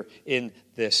clear in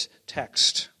this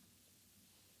text.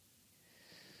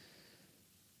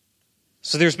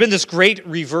 So there's been this great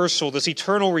reversal, this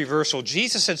eternal reversal.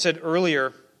 Jesus had said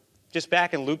earlier, just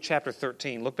back in Luke chapter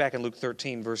 13, look back in Luke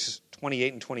 13, verses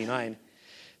 28 and 29.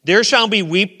 "There shall be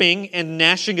weeping and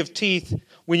gnashing of teeth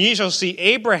when ye shall see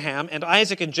Abraham and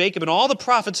Isaac and Jacob and all the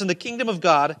prophets in the kingdom of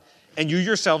God, and you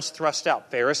yourselves thrust out."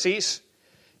 Pharisees,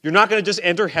 you're not going to just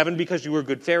enter heaven because you were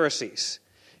good Pharisees.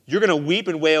 You're going to weep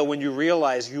and wail when you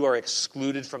realize you are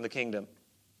excluded from the kingdom.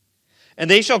 "And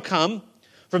they shall come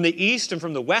from the east and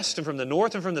from the west and from the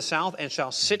north and from the south, and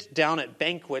shall sit down at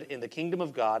banquet in the kingdom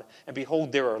of God. And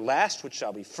behold, there are last which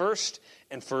shall be first,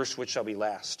 and first which shall be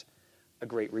last." A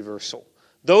great reversal.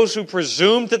 Those who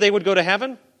presumed that they would go to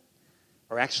heaven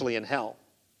are actually in hell.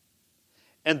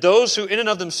 And those who in and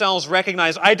of themselves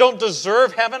recognize, "I don't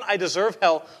deserve heaven, I deserve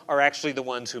hell," are actually the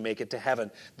ones who make it to heaven.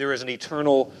 There is an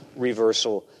eternal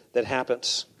reversal that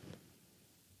happens.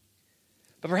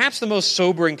 But perhaps the most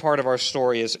sobering part of our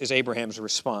story is Abraham's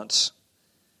response.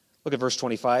 Look at verse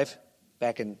 25,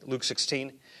 back in Luke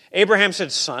 16. Abraham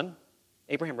said, "Son."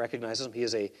 Abraham recognizes him. He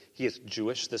is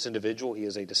Jewish, this individual. He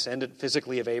is a descendant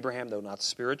physically of Abraham, though not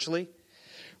spiritually.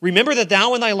 "Remember that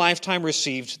thou in thy lifetime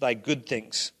received thy good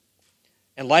things,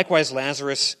 and likewise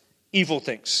Lazarus evil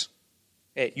things."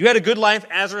 Hey, you had a good life.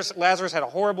 Lazarus had a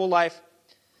horrible life.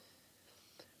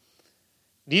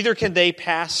 Neither can they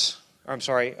pass,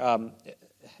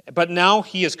 but now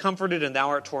he is comforted and thou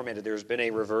art tormented. There's been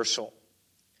a reversal.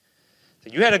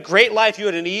 So you had a great life, you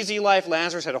had an easy life,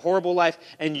 Lazarus had a horrible life,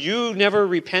 and you never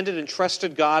repented and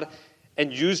trusted God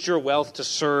and used your wealth to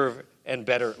serve and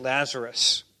better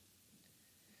Lazarus.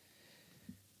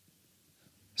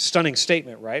 Stunning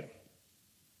statement, right?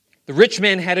 The rich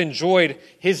man had enjoyed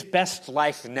his best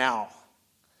life now.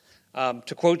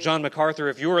 To quote John MacArthur,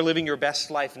 if you are living your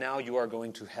best life now, you are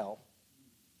going to hell.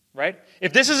 Right?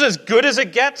 If this is as good as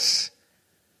it gets,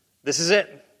 this is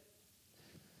it.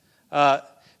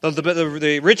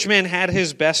 The rich man had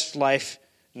his best life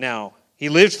now. He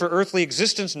lived for earthly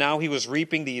existence. Now he was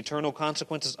reaping the eternal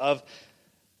consequences of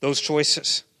those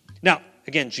choices. Now,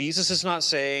 again, Jesus is not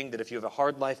saying that if you have a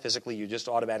hard life physically, you just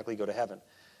automatically go to heaven.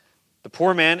 The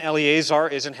poor man, Eleazar,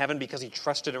 is in heaven because he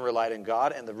trusted and relied on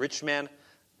God, and the rich man,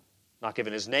 not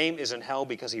given his name, is in hell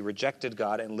because he rejected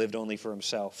God and lived only for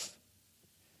himself.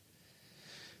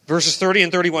 Verses 30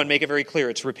 and 31 make it very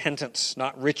clear. It's repentance,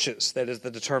 not riches, that is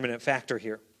the determinant factor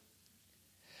here.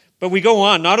 But we go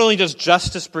on. Not only does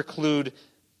justice preclude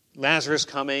Lazarus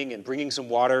coming and bringing some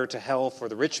water to hell for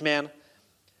the rich man,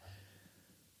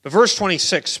 but verse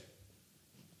 26,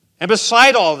 and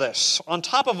beside all this, on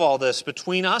top of all this,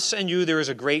 between us and you there is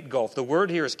a great gulf. The word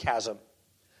here is chasm.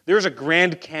 There is a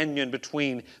grand canyon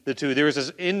between the two. There is this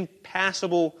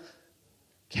impassable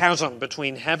chasm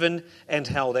between heaven and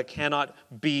hell that cannot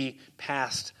be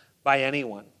passed by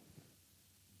anyone.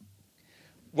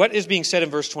 What is being said in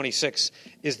verse 26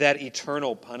 is that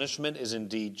eternal punishment is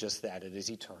indeed just that. It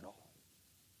is eternal.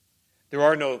 There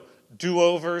are no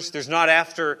do-overs. There's not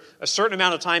after a certain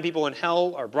amount of time people in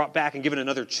hell are brought back and given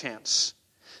another chance.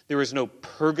 There is no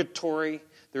purgatory.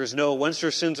 There is no once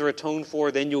your sins are atoned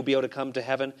for, then you'll be able to come to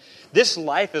heaven. This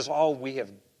life is all we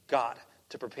have got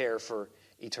to prepare for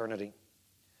eternity.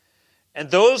 And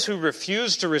those who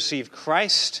refuse to receive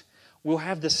Christ will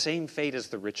have the same fate as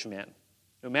the rich man,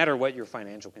 no matter what your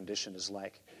financial condition is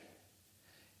like.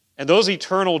 And those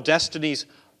eternal destinies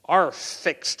are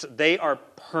fixed. They are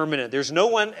permanent. There's no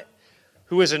one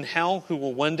who is in hell who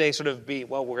will one day sort of be,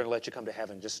 well, we're going to let you come to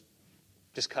heaven just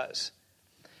because.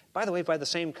 By the way, by the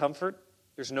same comfort,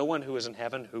 there's no one who is in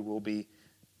heaven who will be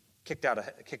kicked out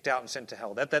and sent to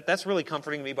hell. That's really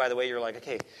comforting me, by the way. You're like,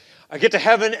 okay, I get to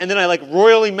heaven, and then I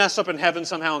royally mess up in heaven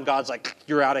somehow, and God's like,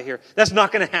 you're out of here. That's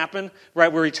not going to happen,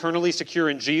 right? We're eternally secure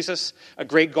in Jesus. A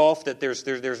great gulf that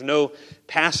there's no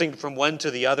passing from one to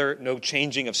the other, no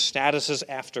changing of statuses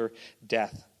after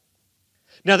death.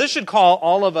 Now, this should call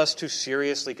all of us to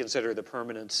seriously consider the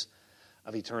permanence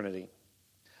of eternity.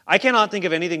 I cannot think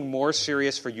of anything more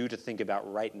serious for you to think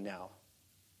about right now.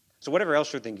 So whatever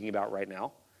else you're thinking about right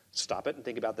now, stop it and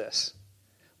think about this.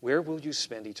 Where will you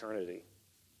spend eternity?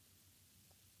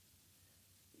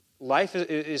 Life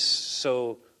is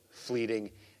so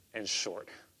fleeting and short.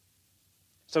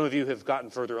 Some of you have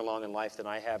gotten further along in life than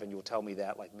I have, and you'll tell me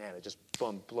that, man, it just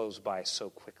blows by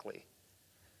so quickly.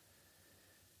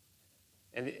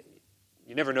 And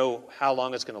you never know how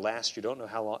long it's going to last. You don't know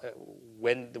how long,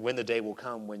 when the day will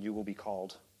come when you will be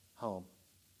called home.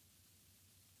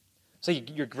 So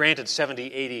you're granted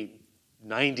 70, 80,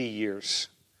 90 years.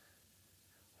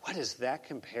 What is that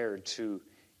compared to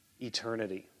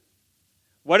eternity?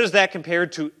 What is that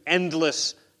compared to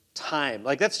endless time?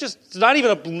 It's not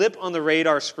even a blip on the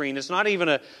radar screen. It's not even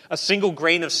a single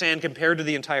grain of sand compared to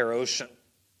the entire ocean.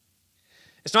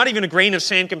 It's not even a grain of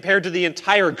sand compared to the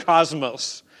entire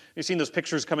cosmos. You've seen those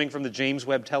pictures coming from the James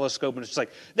Webb Telescope, and it's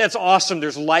just that's awesome.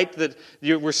 There's light that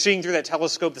we're seeing through that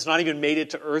telescope that's not even made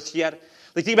it to Earth yet.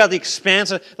 Think about the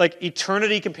expanse of,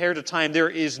 eternity compared to time. There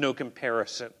is no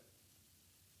comparison.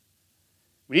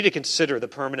 We need to consider the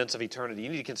permanence of eternity. You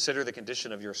need to consider the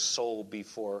condition of your soul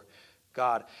before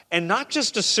God. And not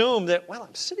just assume that,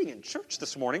 I'm sitting in church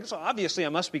this morning, so obviously I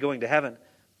must be going to heaven.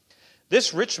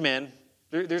 This rich man,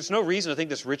 there's no reason to think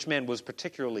this rich man was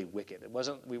particularly wicked.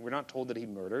 We were not told that he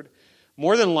murdered.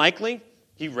 More than likely,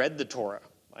 he read the Torah.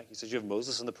 He says, you have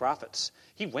Moses and the prophets.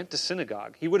 He went to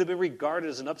synagogue. He would have been regarded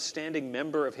as an upstanding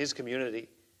member of his community.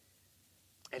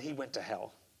 And he went to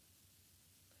hell.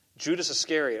 Judas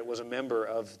Iscariot was a member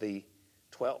of the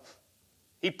 12.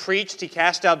 He preached, he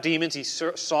cast out demons, he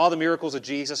saw the miracles of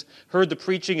Jesus, heard the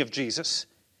preaching of Jesus.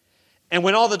 And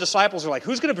when all the disciples are like,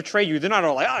 who's going to betray you? They're not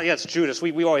all like, oh, yeah, it's Judas.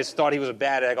 We always thought he was a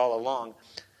bad egg all along.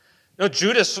 No,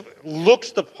 Judas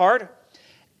looked the part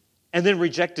and then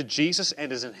rejected Jesus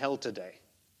and is in hell today.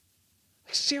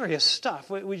 Serious stuff.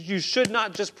 You should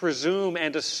not just presume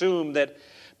and assume that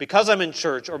because I'm in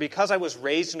church, or because I was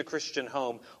raised in a Christian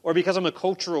home, or because I'm a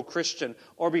cultural Christian,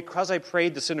 or because I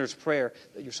prayed the sinner's prayer,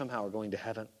 that you somehow are going to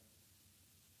heaven.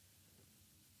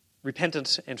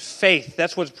 repentance and faith.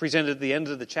 That's what's presented at the end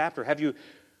of the chapter. Have you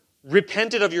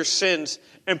repented of your sins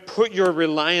and put your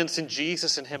reliance in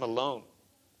Jesus and Him alone?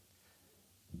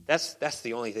 That's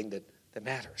the only thing that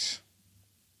matters.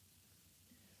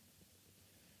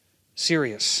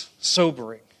 Serious,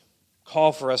 sobering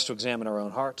call for us to examine our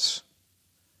own hearts.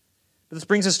 But this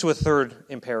brings us to a third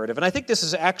imperative, and I think this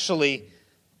is actually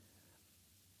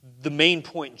the main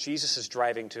point Jesus is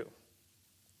driving to.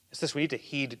 It's this: we need to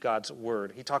heed God's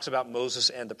word. He talks about Moses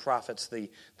and the prophets, the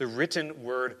written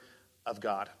word of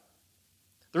God.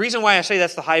 The reason why I say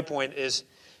that's the high point is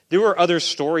there were other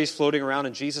stories floating around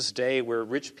in Jesus' day where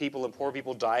rich people and poor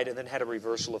people died and then had a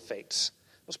reversal of fates.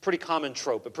 It was a pretty common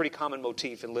trope, a pretty common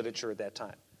motif in literature at that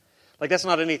time. Like, that's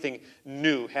not anything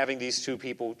new, having these two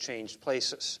people changed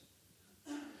places.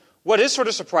 What is sort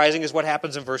of surprising is what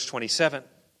happens in verse 27.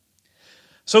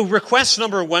 So request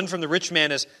number 1 from the rich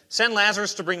man is, send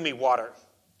Lazarus to bring me water.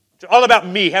 It's all about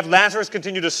me. Have Lazarus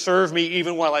continue to serve me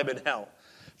even while I'm in hell.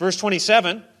 Verse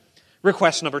 27,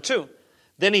 request number 2.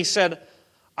 Then he said,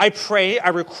 I pray, I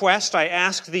request, I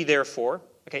ask thee therefore.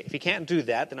 Okay, if he can't do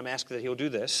that, then I'm asking that he'll do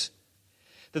this.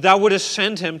 That thou wouldest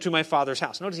send him to my father's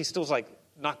house. Notice he's still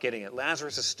not getting it.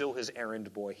 Lazarus is still his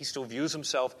errand boy. He still views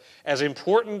himself as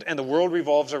important, and the world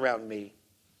revolves around me.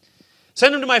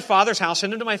 Send him to my father's house,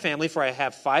 send him to my family, for I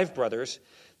have 5 brothers,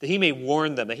 that he may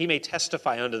warn them, that he may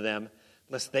testify unto them,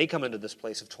 lest they come into this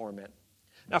place of torment.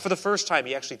 Now, for the first time,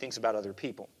 he actually thinks about other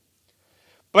people.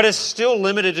 But it's still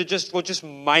limited to just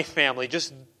my family,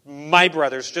 just my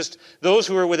brothers, just those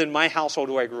who are within my household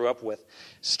who I grew up with.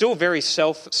 Still very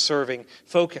self-serving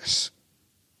focus.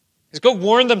 He says, go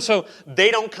warn them so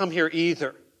they don't come here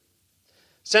either.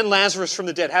 Send Lazarus from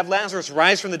the dead. Have Lazarus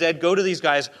rise from the dead. Go to these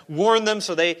guys. Warn them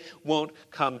so they won't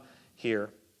come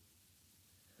here.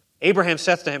 Abraham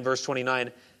saith to him, verse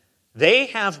 29, they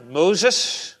have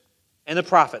Moses and the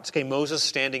prophets. Okay, Moses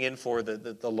standing in for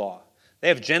the law. They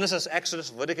have Genesis,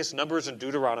 Exodus, Leviticus, Numbers, and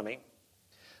Deuteronomy.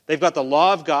 They've got the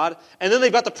law of God, and then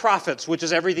they've got the prophets, which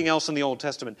is everything else in the Old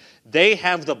Testament. They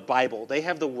have the Bible. They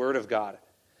have the Word of God.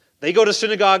 They go to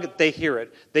synagogue, they hear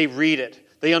it. They read it.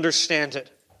 They understand it.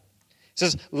 It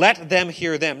says, let them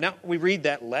hear them. Now, we read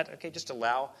that just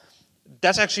allow.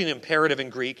 That's actually an imperative in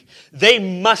Greek. They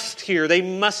must hear, they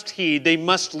must heed, they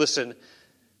must listen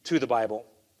to the Bible.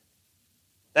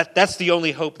 That's the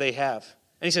only hope they have.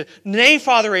 And he said, nay,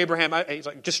 Father Abraham. He's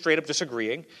just straight up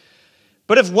disagreeing.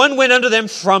 But if one went unto them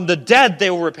from the dead,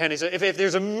 they will repent. He said, if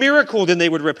there's a miracle, then they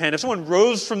would repent. If someone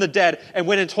rose from the dead and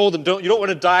went and told them, you don't want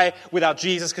to die without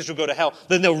Jesus because you'll go to hell,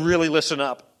 then they'll really listen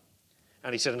up.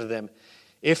 And he said unto them,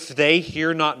 if they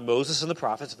hear not Moses and the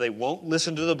prophets, if they won't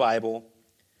listen to the Bible,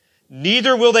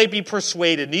 neither will they be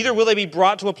persuaded, neither will they be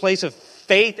brought to a place of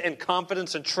faith and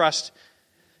confidence and trust,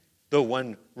 though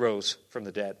one rose from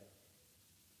the dead.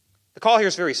 The call here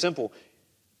is very simple.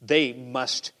 They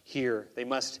must hear, they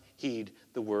must heed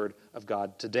the word of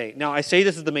God today. Now, I say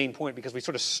this is the main point because we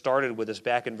sort of started with this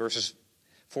back in verses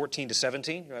 14 to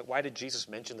 17. Right? Why did Jesus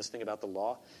mention this thing about the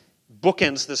law?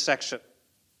 Bookends this section.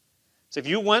 So if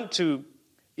you want to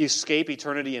escape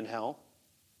eternity in hell,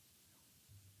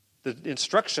 the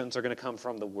instructions are going to come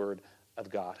from the word of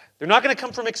God. They're not going to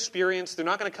come from experience. They're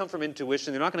not going to come from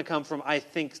intuition. They're not going to come from, I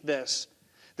think this.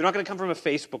 They're not going to come from a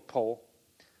Facebook poll.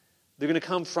 They're going to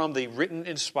come from the written,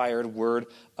 inspired word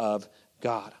of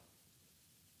God.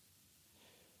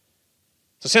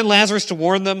 So send Lazarus to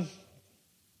warn them.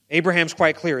 Abraham's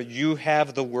quite clear. You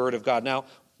have the word of God. Now,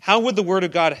 how would the word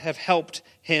of God have helped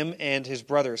him and his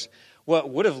brothers? Well, it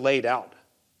would have laid out.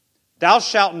 Thou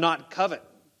shalt not covet.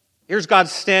 Here's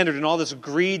God's standard and all this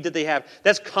greed that they have.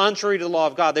 That's contrary to the law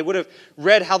of God. They would have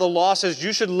read how the law says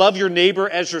you should love your neighbor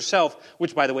as yourself,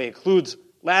 which, by the way, includes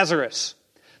Lazarus.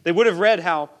 They would have read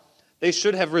how they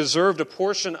should have reserved a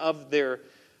portion of their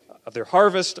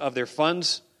harvest, of their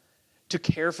funds, to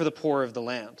care for the poor of the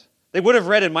land. They would have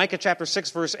read in Micah chapter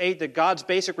 6, verse 8, that God's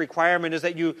basic requirement is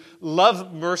that you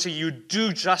love mercy, you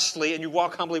do justly, and you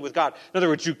walk humbly with God. In other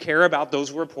words, you care about those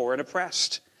who are poor and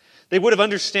oppressed. They would have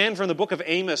understood from the book of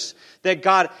Amos that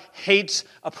God hates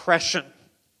oppression,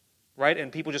 right?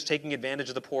 And people just taking advantage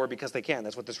of the poor because they can.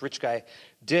 That's what this rich guy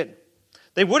did.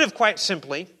 They would have quite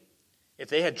simply, if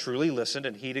they had truly listened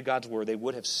and heeded God's word, they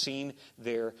would have seen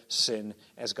their sin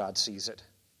as God sees it.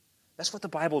 That's what the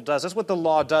Bible does. That's what the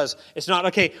law does. It's not,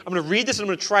 okay, I'm going to read this and I'm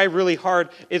going to try really hard.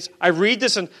 It's, I read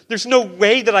this and there's no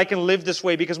way that I can live this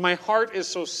way because my heart is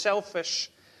so selfish.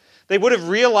 They would have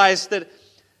realized that,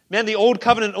 man, the old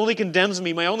covenant only condemns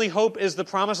me. My only hope is the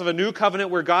promise of a new covenant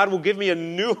where God will give me a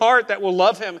new heart that will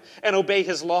love Him and obey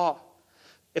His law.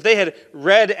 If they had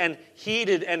read and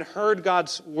heeded and heard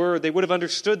God's word, they would have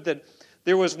understood that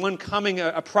There was one coming,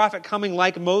 a prophet coming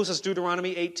like Moses,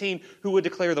 Deuteronomy 18, who would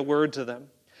declare the word to them.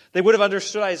 They would have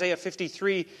understood Isaiah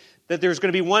 53, that there's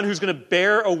going to be one who's going to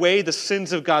bear away the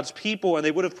sins of God's people, and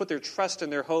they would have put their trust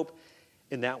and their hope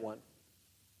in that one.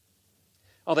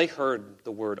 Oh, they heard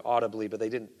the word audibly, but they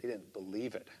didn't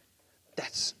believe it.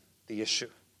 That's the issue.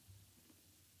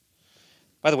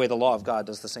 By the way, the law of God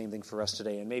does the same thing for us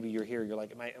today. And maybe you're here, you're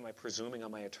like, am I presuming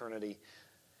on my eternity?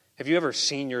 Have you ever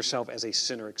seen yourself as a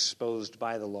sinner exposed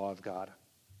by the law of God?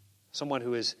 Someone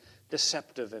who is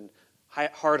deceptive and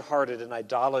hard-hearted and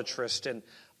idolatrous and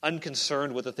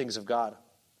unconcerned with the things of God.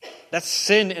 That's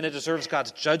sin, and it deserves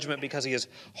God's judgment because He is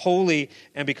holy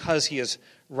and because He is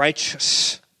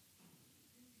righteous.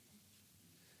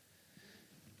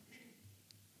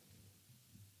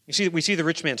 We see the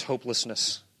rich man's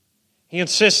hopelessness. He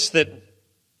insists that,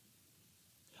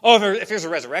 if there's a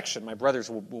resurrection, my brothers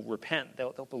will repent.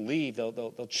 They'll believe.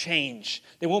 They'll change.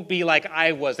 They won't be like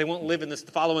I was. They won't live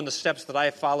following the steps that I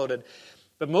have followed.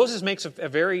 But Moses makes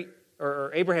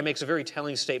Abraham makes a very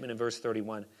telling statement in verse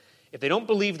 31. If they don't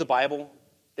believe the Bible,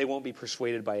 they won't be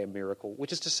persuaded by a miracle.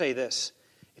 Which is to say this: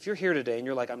 if you're here today and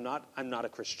you're like, I'm not a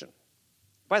Christian.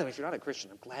 By the way, if you're not a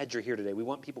Christian, I'm glad you're here today. We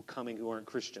want people coming who aren't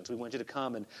Christians. We want you to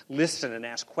come and listen and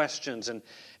ask questions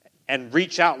and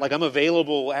reach out. Like, I'm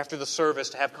available after the service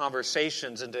to have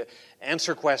conversations and to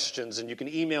answer questions, and you can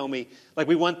email me. Like,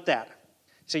 we want that.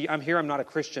 See, I'm here, I'm not a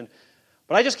Christian.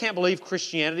 But I just can't believe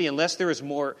Christianity unless there is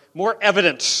more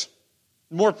evidence,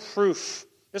 more proof.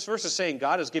 This verse is saying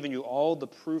God has given you all the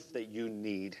proof that you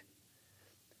need.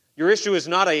 Your issue is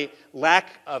not a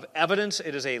lack of evidence,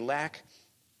 it is a lack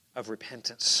of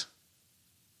repentance.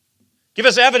 Give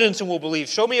us evidence and we'll believe.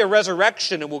 Show me a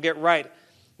resurrection and we'll get right.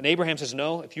 And Abraham says,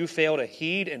 no, if you fail to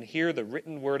heed and hear the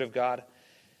written word of God,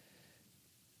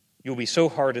 you'll be so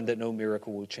hardened that no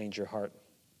miracle will change your heart.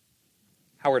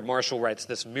 Howard Marshall writes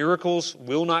this: miracles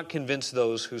will not convince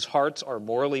those whose hearts are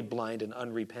morally blind and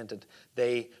unrepentant.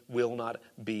 They will not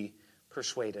be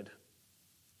persuaded.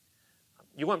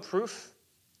 You want proof?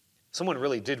 Someone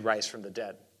really did rise from the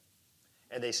dead,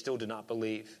 and they still did not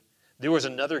believe. There was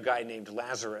another guy named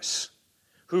Lazarus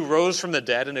who rose from the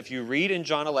dead, and if you read in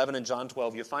John 11 and John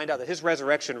 12, you find out that his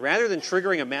resurrection, rather than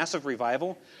triggering a massive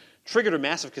revival, triggered a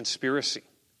massive conspiracy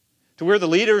to where the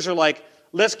leaders are like,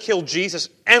 let's kill Jesus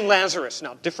and Lazarus.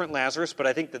 Now, different Lazarus, but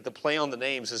I think that the play on the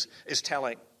names is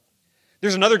telling.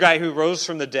 There's another guy who rose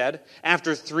from the dead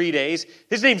after 3 days.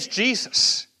 His name's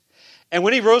Jesus. And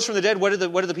when he rose from the dead, what did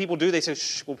the people do? They said,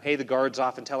 shh, we'll pay the guards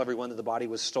off and tell everyone that the body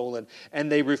was stolen. And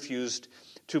they refused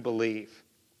to believe.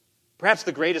 Perhaps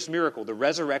the greatest miracle, the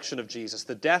resurrection of Jesus,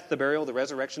 the death, the burial, the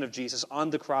resurrection of Jesus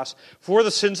on the cross for the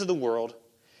sins of the world,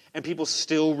 and people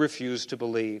still refuse to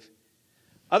believe.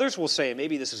 Others will say, and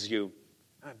maybe this is you,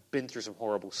 I've been through some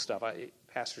horrible stuff.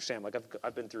 Pastor Sam,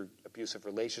 I've been through abusive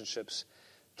relationships,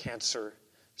 cancer,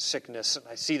 sickness, and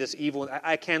I see this evil.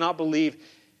 I cannot believe.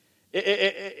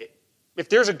 If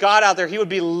there's a God out there, He would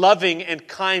be loving and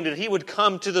kind, and He would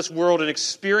come to this world and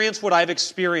experience what I've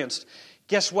experienced.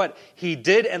 Guess what? He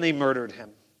did, and they murdered Him.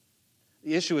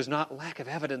 The issue is not lack of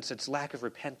evidence, it's lack of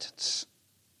repentance.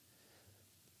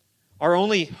 Our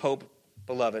only hope,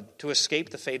 beloved, to escape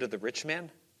the fate of the rich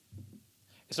man,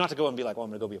 it's not to go and be like, I'm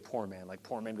going to go be a poor man, like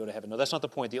poor men go to heaven. No, that's not the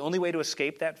point. The only way to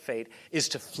escape that fate is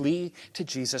to flee to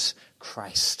Jesus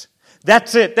Christ.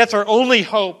 That's it. That's our only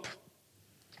hope.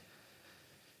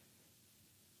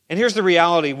 And here's the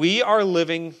reality. We are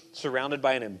living surrounded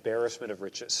by an embarrassment of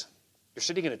riches. You're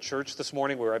sitting in a church this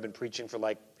morning where I've been preaching for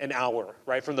like an hour,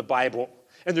 right, from the Bible.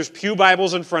 And there's pew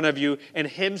Bibles in front of you and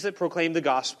hymns that proclaim the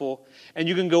gospel. And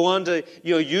you can go on to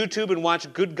YouTube and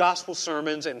watch good gospel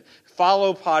sermons and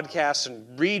follow podcasts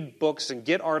and read books and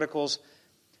get articles.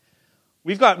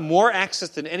 We've got more access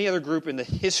than any other group in the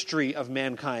history of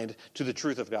mankind to the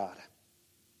truth of God.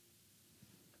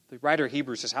 The writer of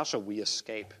Hebrews says, how shall we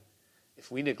escape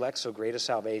if we neglect so great a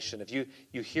salvation? If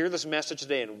you hear this message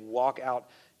today and walk out,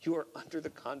 you are under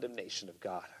the condemnation of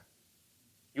God.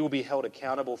 You will be held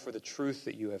accountable for the truth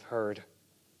that you have heard.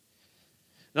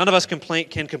 None of us can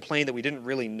complain that we didn't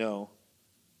really know.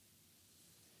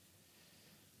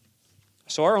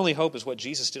 So our only hope is what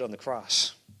Jesus did on the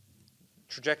cross.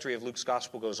 The trajectory of Luke's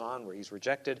gospel goes on where He's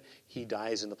rejected. He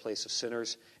dies in the place of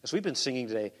sinners. As we've been singing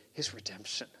today, His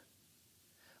redemption.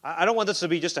 I don't want this to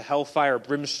be just a hellfire,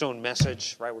 brimstone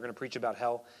message, right? We're going to preach about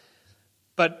hell.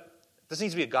 But this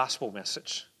needs to be a gospel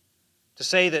message. To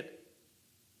say that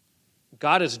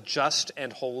God is just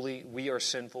and holy, we are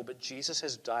sinful, but Jesus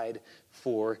has died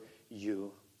for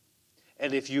you.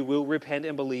 And if you will repent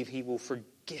and believe, He will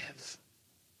forgive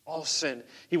all sin.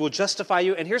 He will justify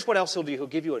you, and here's what else He'll do. He'll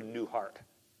give you a new heart.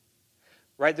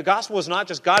 Right? The gospel is not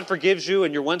just God forgives you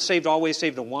and you're once saved, always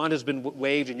saved, the wand has been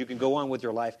waved and you can go on with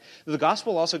your life. The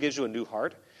gospel also gives you a new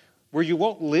heart where you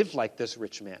won't live like this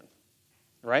rich man.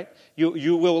 Right?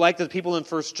 You will, like the people in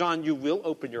 1 John, you will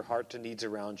open your heart to needs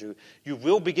around you. You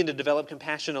will begin to develop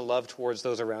compassion and love towards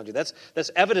those around you. That's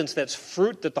evidence, that's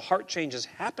fruit that the heart change has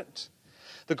happened.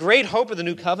 The great hope of the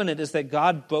new covenant is that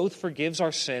God both forgives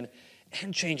our sin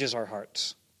and changes our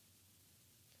hearts.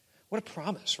 What a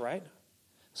promise, right?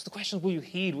 So the question is, will you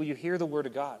heed? Will you hear the word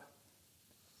of God?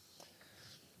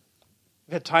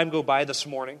 We've had time go by this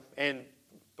morning, and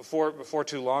before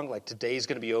too long, like today's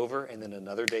going to be over, and then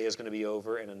another day is going to be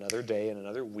over, and another day, and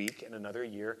another week, and another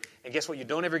year. And guess what? You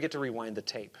don't ever get to rewind the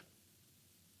tape.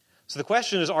 So the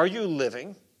question is, are you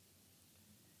living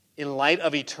in light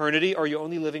of eternity, or are you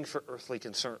only living for earthly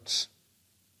concerns?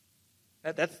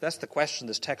 That's the question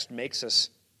this text makes us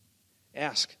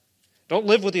ask. Don't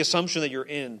live with the assumption that you're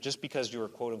in just because you're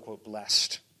quote-unquote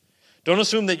blessed. Don't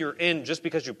assume that you're in just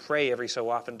because you pray every so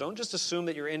often. Don't just assume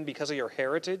that you're in because of your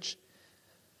heritage.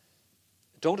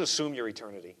 Don't assume your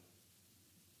eternity.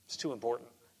 It's too important.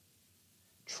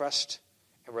 Trust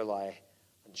and rely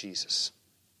on Jesus.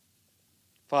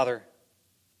 Father,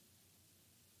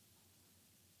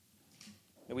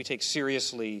 may we take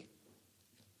seriously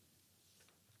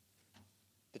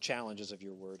the challenges of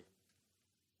your word.